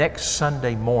very next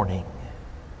Sunday morning,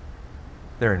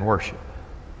 they're in worship.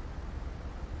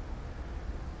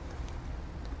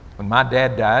 When my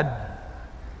dad died,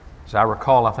 as I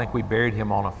recall, I think we buried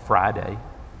him on a Friday.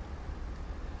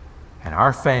 And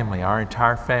our family, our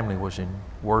entire family was in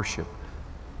worship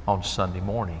on Sunday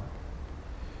morning.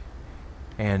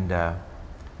 And I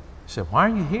said, why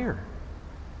are you here?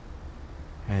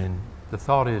 And the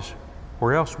thought is,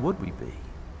 where else would we be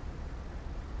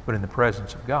but in the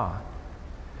presence of God?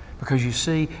 Because you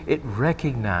see, it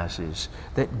recognizes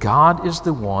that God is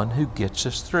the one who gets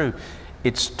us through.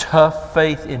 It's tough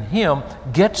faith in Him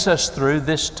gets us through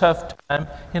this tough time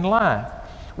in life.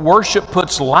 Worship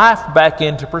puts life back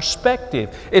into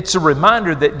perspective. It's a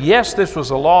reminder that yes, this was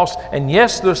a loss, and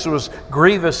yes, this was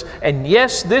grievous, and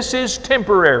yes, this is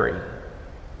temporary.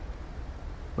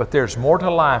 But there's more to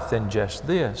life than just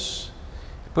this.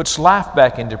 It puts life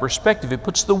back into perspective. It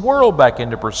puts the world back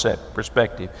into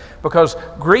perspective. Because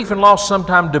grief and loss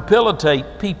sometimes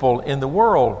debilitate people in the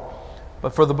world.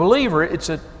 But for the believer, it's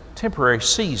a temporary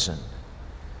season.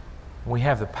 We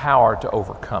have the power to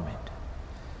overcome it.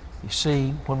 You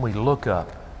see, when we look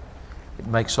up, it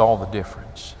makes all the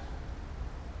difference.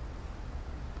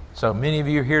 So many of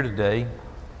you are here today,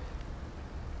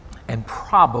 and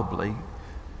probably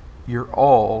you're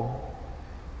all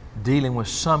dealing with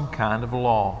some kind of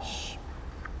loss.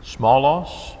 Small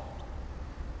loss,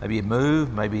 maybe you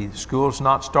moved, maybe school's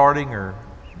not starting, or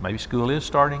maybe school is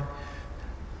starting.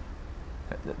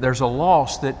 There's a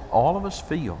loss that all of us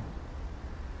feel.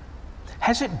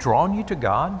 Has it drawn you to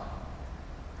God?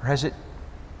 Or has it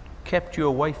kept you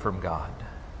away from God?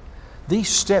 These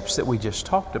steps that we just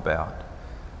talked about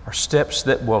are steps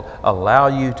that will allow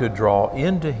you to draw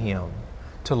into Him,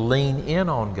 to lean in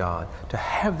on God, to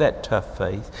have that tough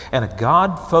faith. And a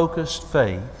God-focused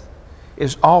faith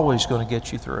is always going to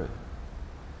get you through.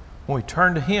 When we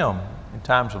turn to Him in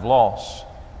times of loss,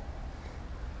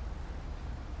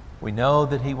 we know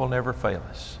that He will never fail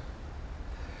us.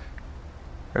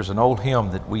 There's an old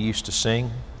hymn that we used to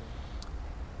sing.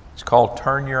 It's called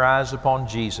 "Turn Your Eyes Upon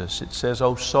Jesus." It says,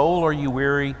 "O soul, are you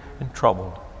weary and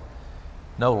troubled?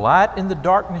 No light in the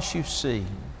darkness you see.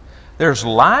 There's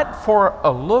light for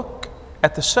a look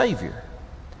at the Savior,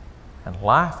 and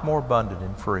life more abundant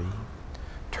and free.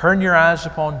 Turn your eyes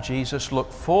upon Jesus,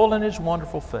 look full in His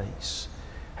wonderful face,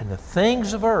 and the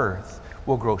things of earth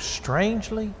will grow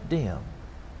strangely dim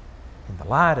in the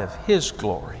light of His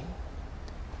glory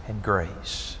and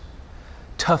grace."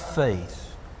 Tough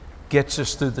faith gets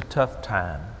us through the tough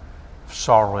time of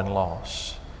sorrow and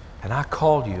loss. And I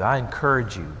call you, I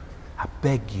encourage you, I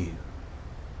beg you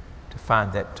to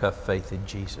find that tough faith in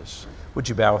Jesus. Would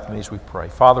you bow with me as we pray?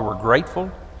 Father, we're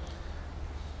grateful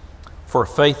for a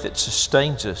faith that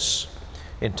sustains us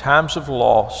in times of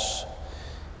loss.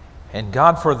 And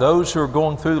God, for those who are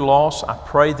going through loss, I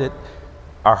pray that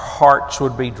our hearts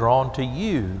would be drawn to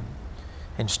You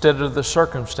instead of the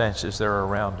circumstances that are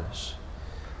around us.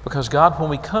 Because God, when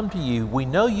we come to You, we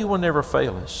know You will never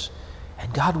fail us.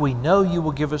 And God, we know You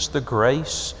will give us the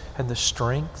grace and the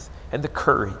strength and the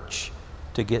courage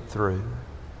to get through.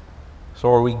 So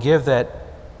Lord, we give that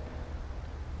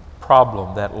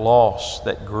problem, that loss,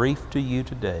 that grief to You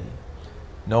today,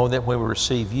 knowing that when we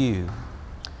receive You,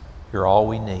 You're all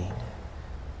we need.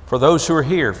 For those who are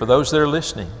here, for those that are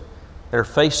listening, that are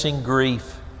facing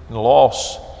grief and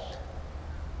loss,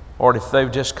 Lord, if they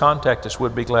would just contact us,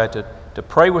 we'd be glad to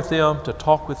pray with them, to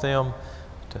talk with them,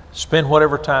 to spend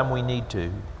whatever time we need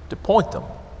to point them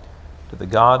to the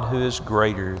God who is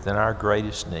greater than our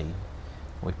greatest need.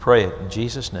 We pray it in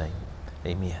Jesus' name.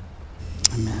 Amen.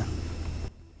 Amen.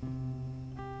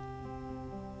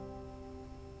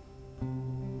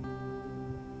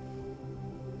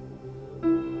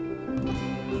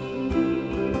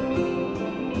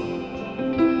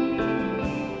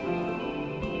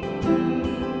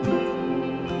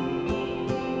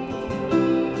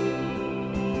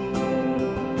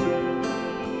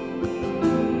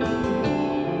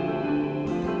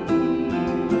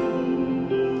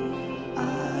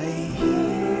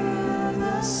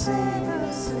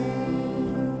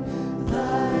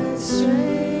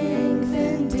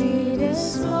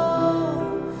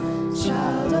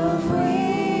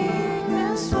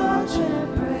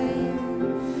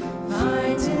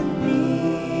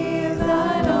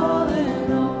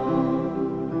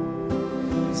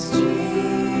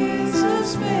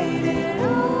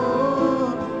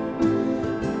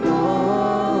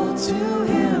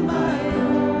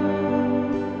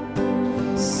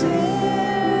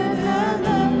 Sin had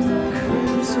left the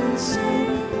crimson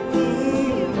stain.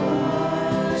 He was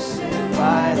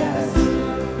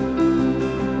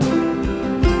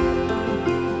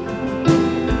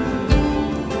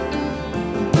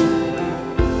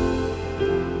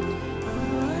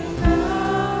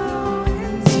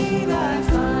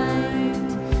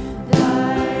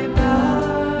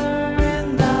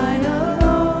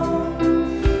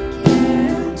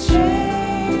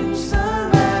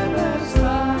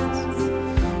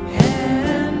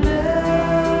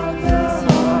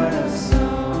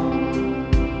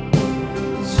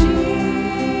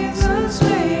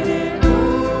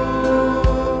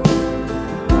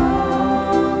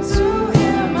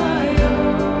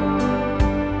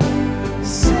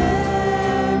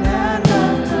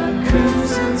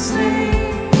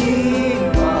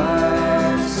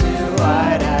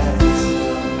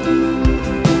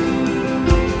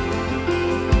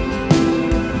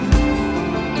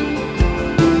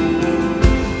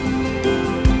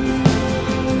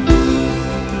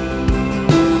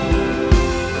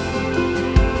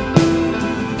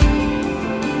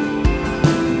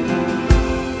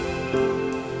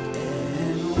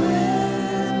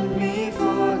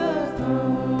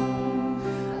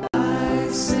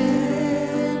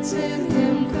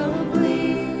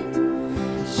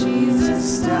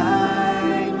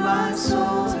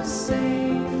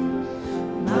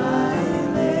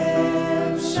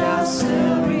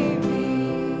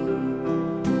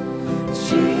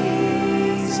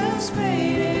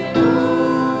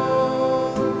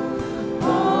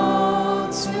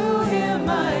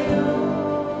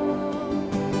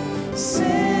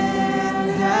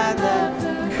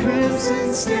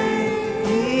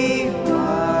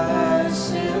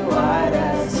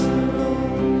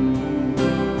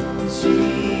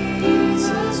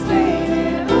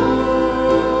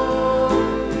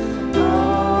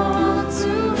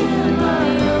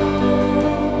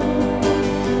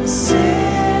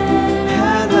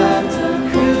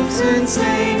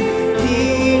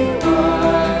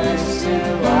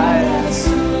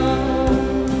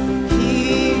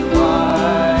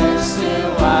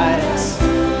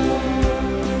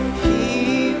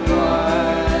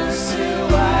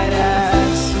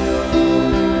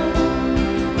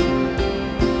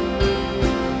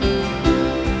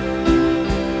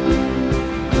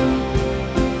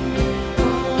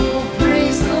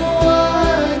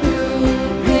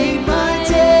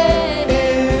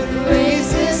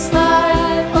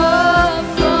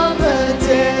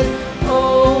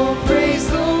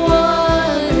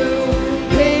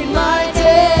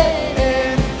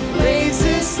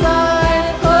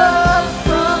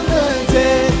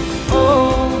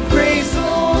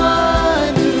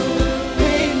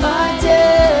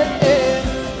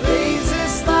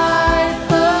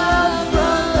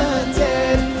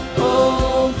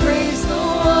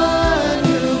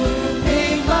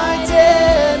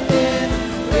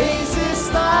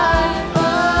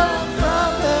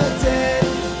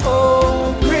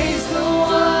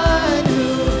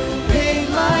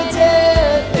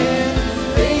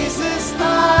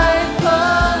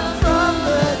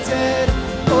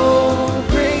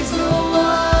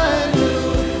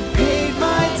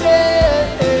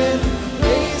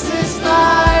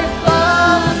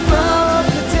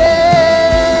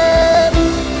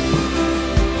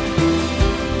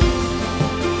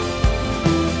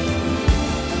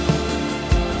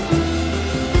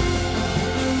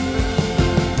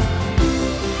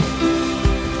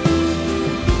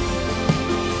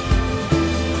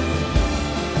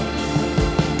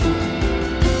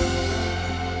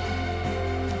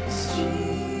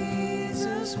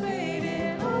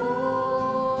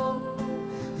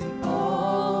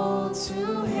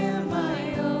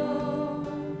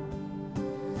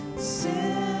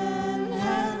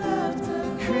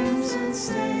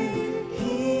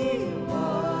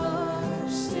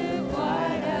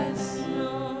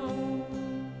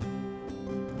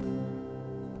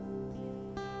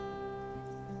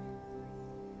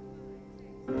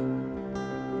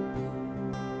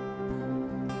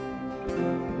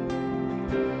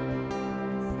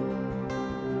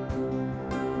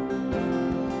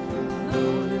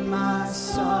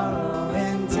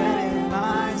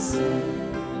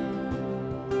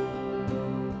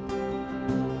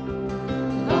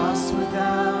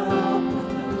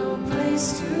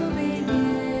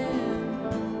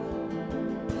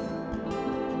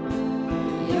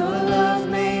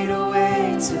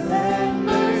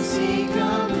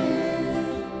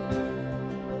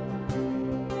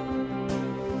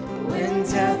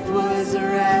death was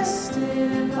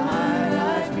arrested and my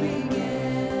life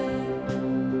began.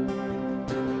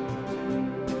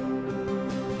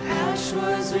 Ash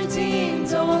was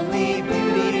redeemed, only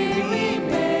beauty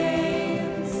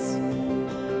remains.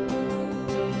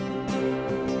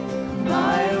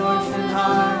 My orphan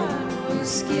heart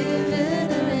was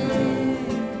given a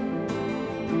name.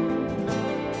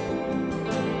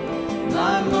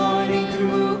 My mourning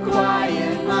grew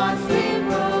quiet, my fame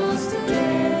rose to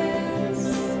dance.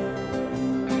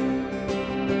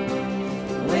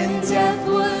 When death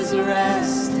was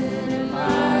arrested and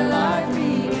my life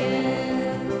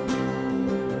began.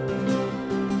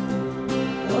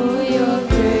 Oh, your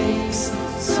grace,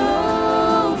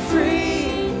 so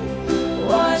free,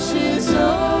 washes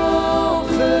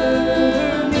over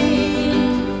me.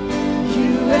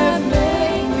 You have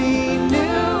made me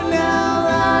new, now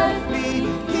life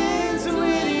begins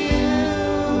with you.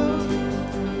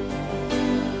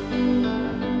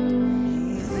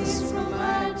 Released from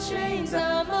my chains,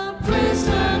 I'm a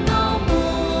prisoner no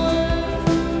more.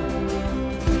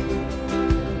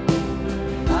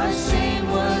 My shame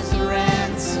was a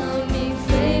ransom he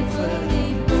faithfully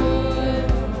bore.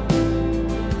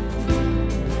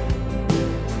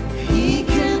 He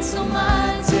canceled my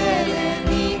debt and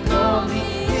he called me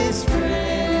his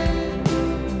friend.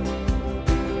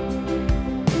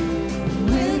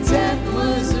 When death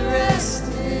was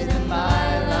arrested and my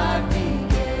life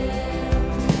began.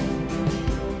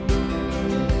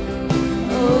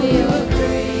 Oh, your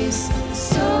grace,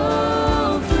 so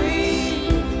free,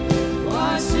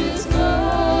 washes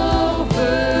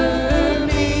over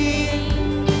me.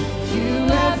 You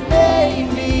have made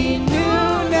me new,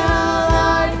 now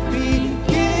life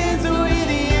begins with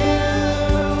you.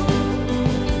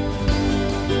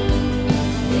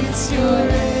 It's your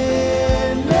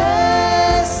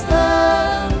endless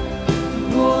love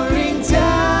pouring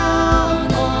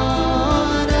down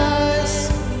on us.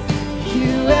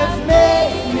 You have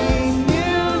made me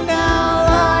new, now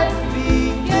life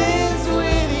begins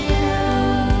with you.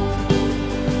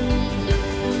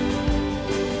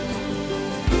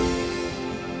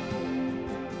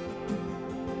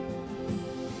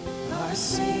 Our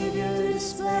Savior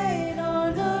displayed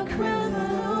on a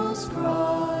criminal's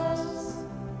cross.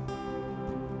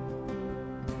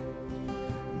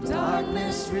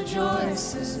 Darkness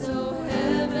rejoices though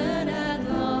heaven had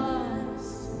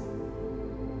lost.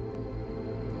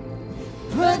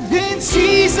 But then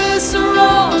Jesus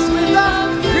arose with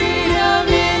our freedom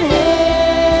in hand.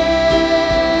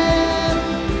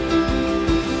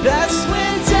 That's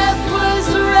when death was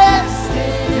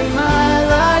arrested and my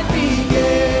life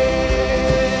began.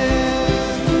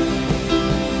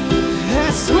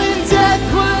 That's when death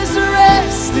was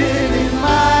arrested and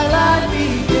my life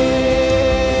began.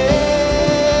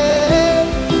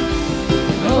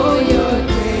 Oh, your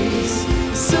grace,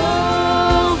 so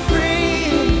free,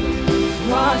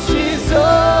 washes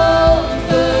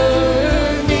over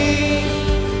me.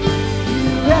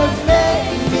 You have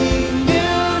made me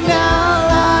new, now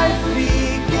life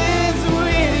begins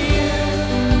with you.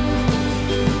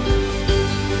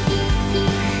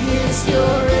 It's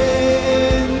your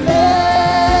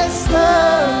endless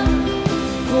love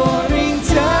pouring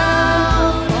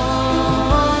down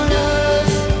on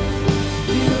us.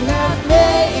 You have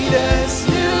made us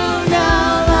new,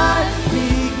 now life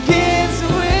begins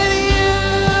with you.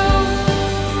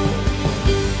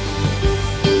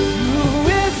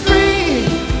 We're free,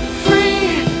 free,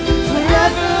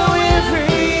 forever we're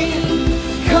free.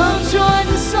 Come join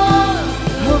the song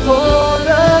of all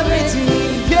the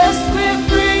redeemed. Yes, we're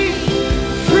free,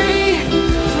 free,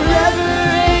 forever,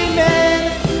 amen.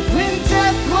 When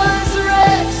death was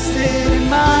arrested and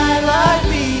my life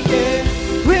began.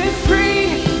 We're free,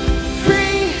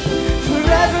 free,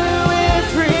 forever we're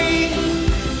free.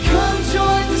 Come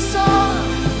join the song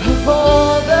of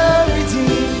all the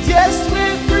redeemed. Yes,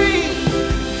 we're free,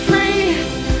 free,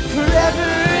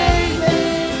 forever,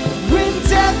 amen. When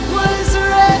death was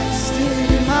arrested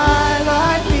and my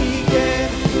life began.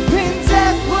 When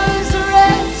death was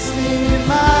arrested and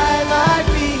my life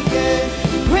began.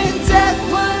 When death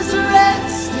was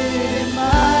arrested and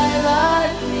my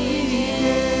life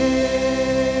began.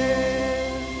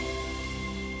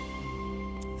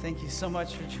 Thank you so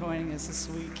much for joining us this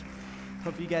week.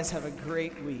 Hope you guys have a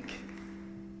great week.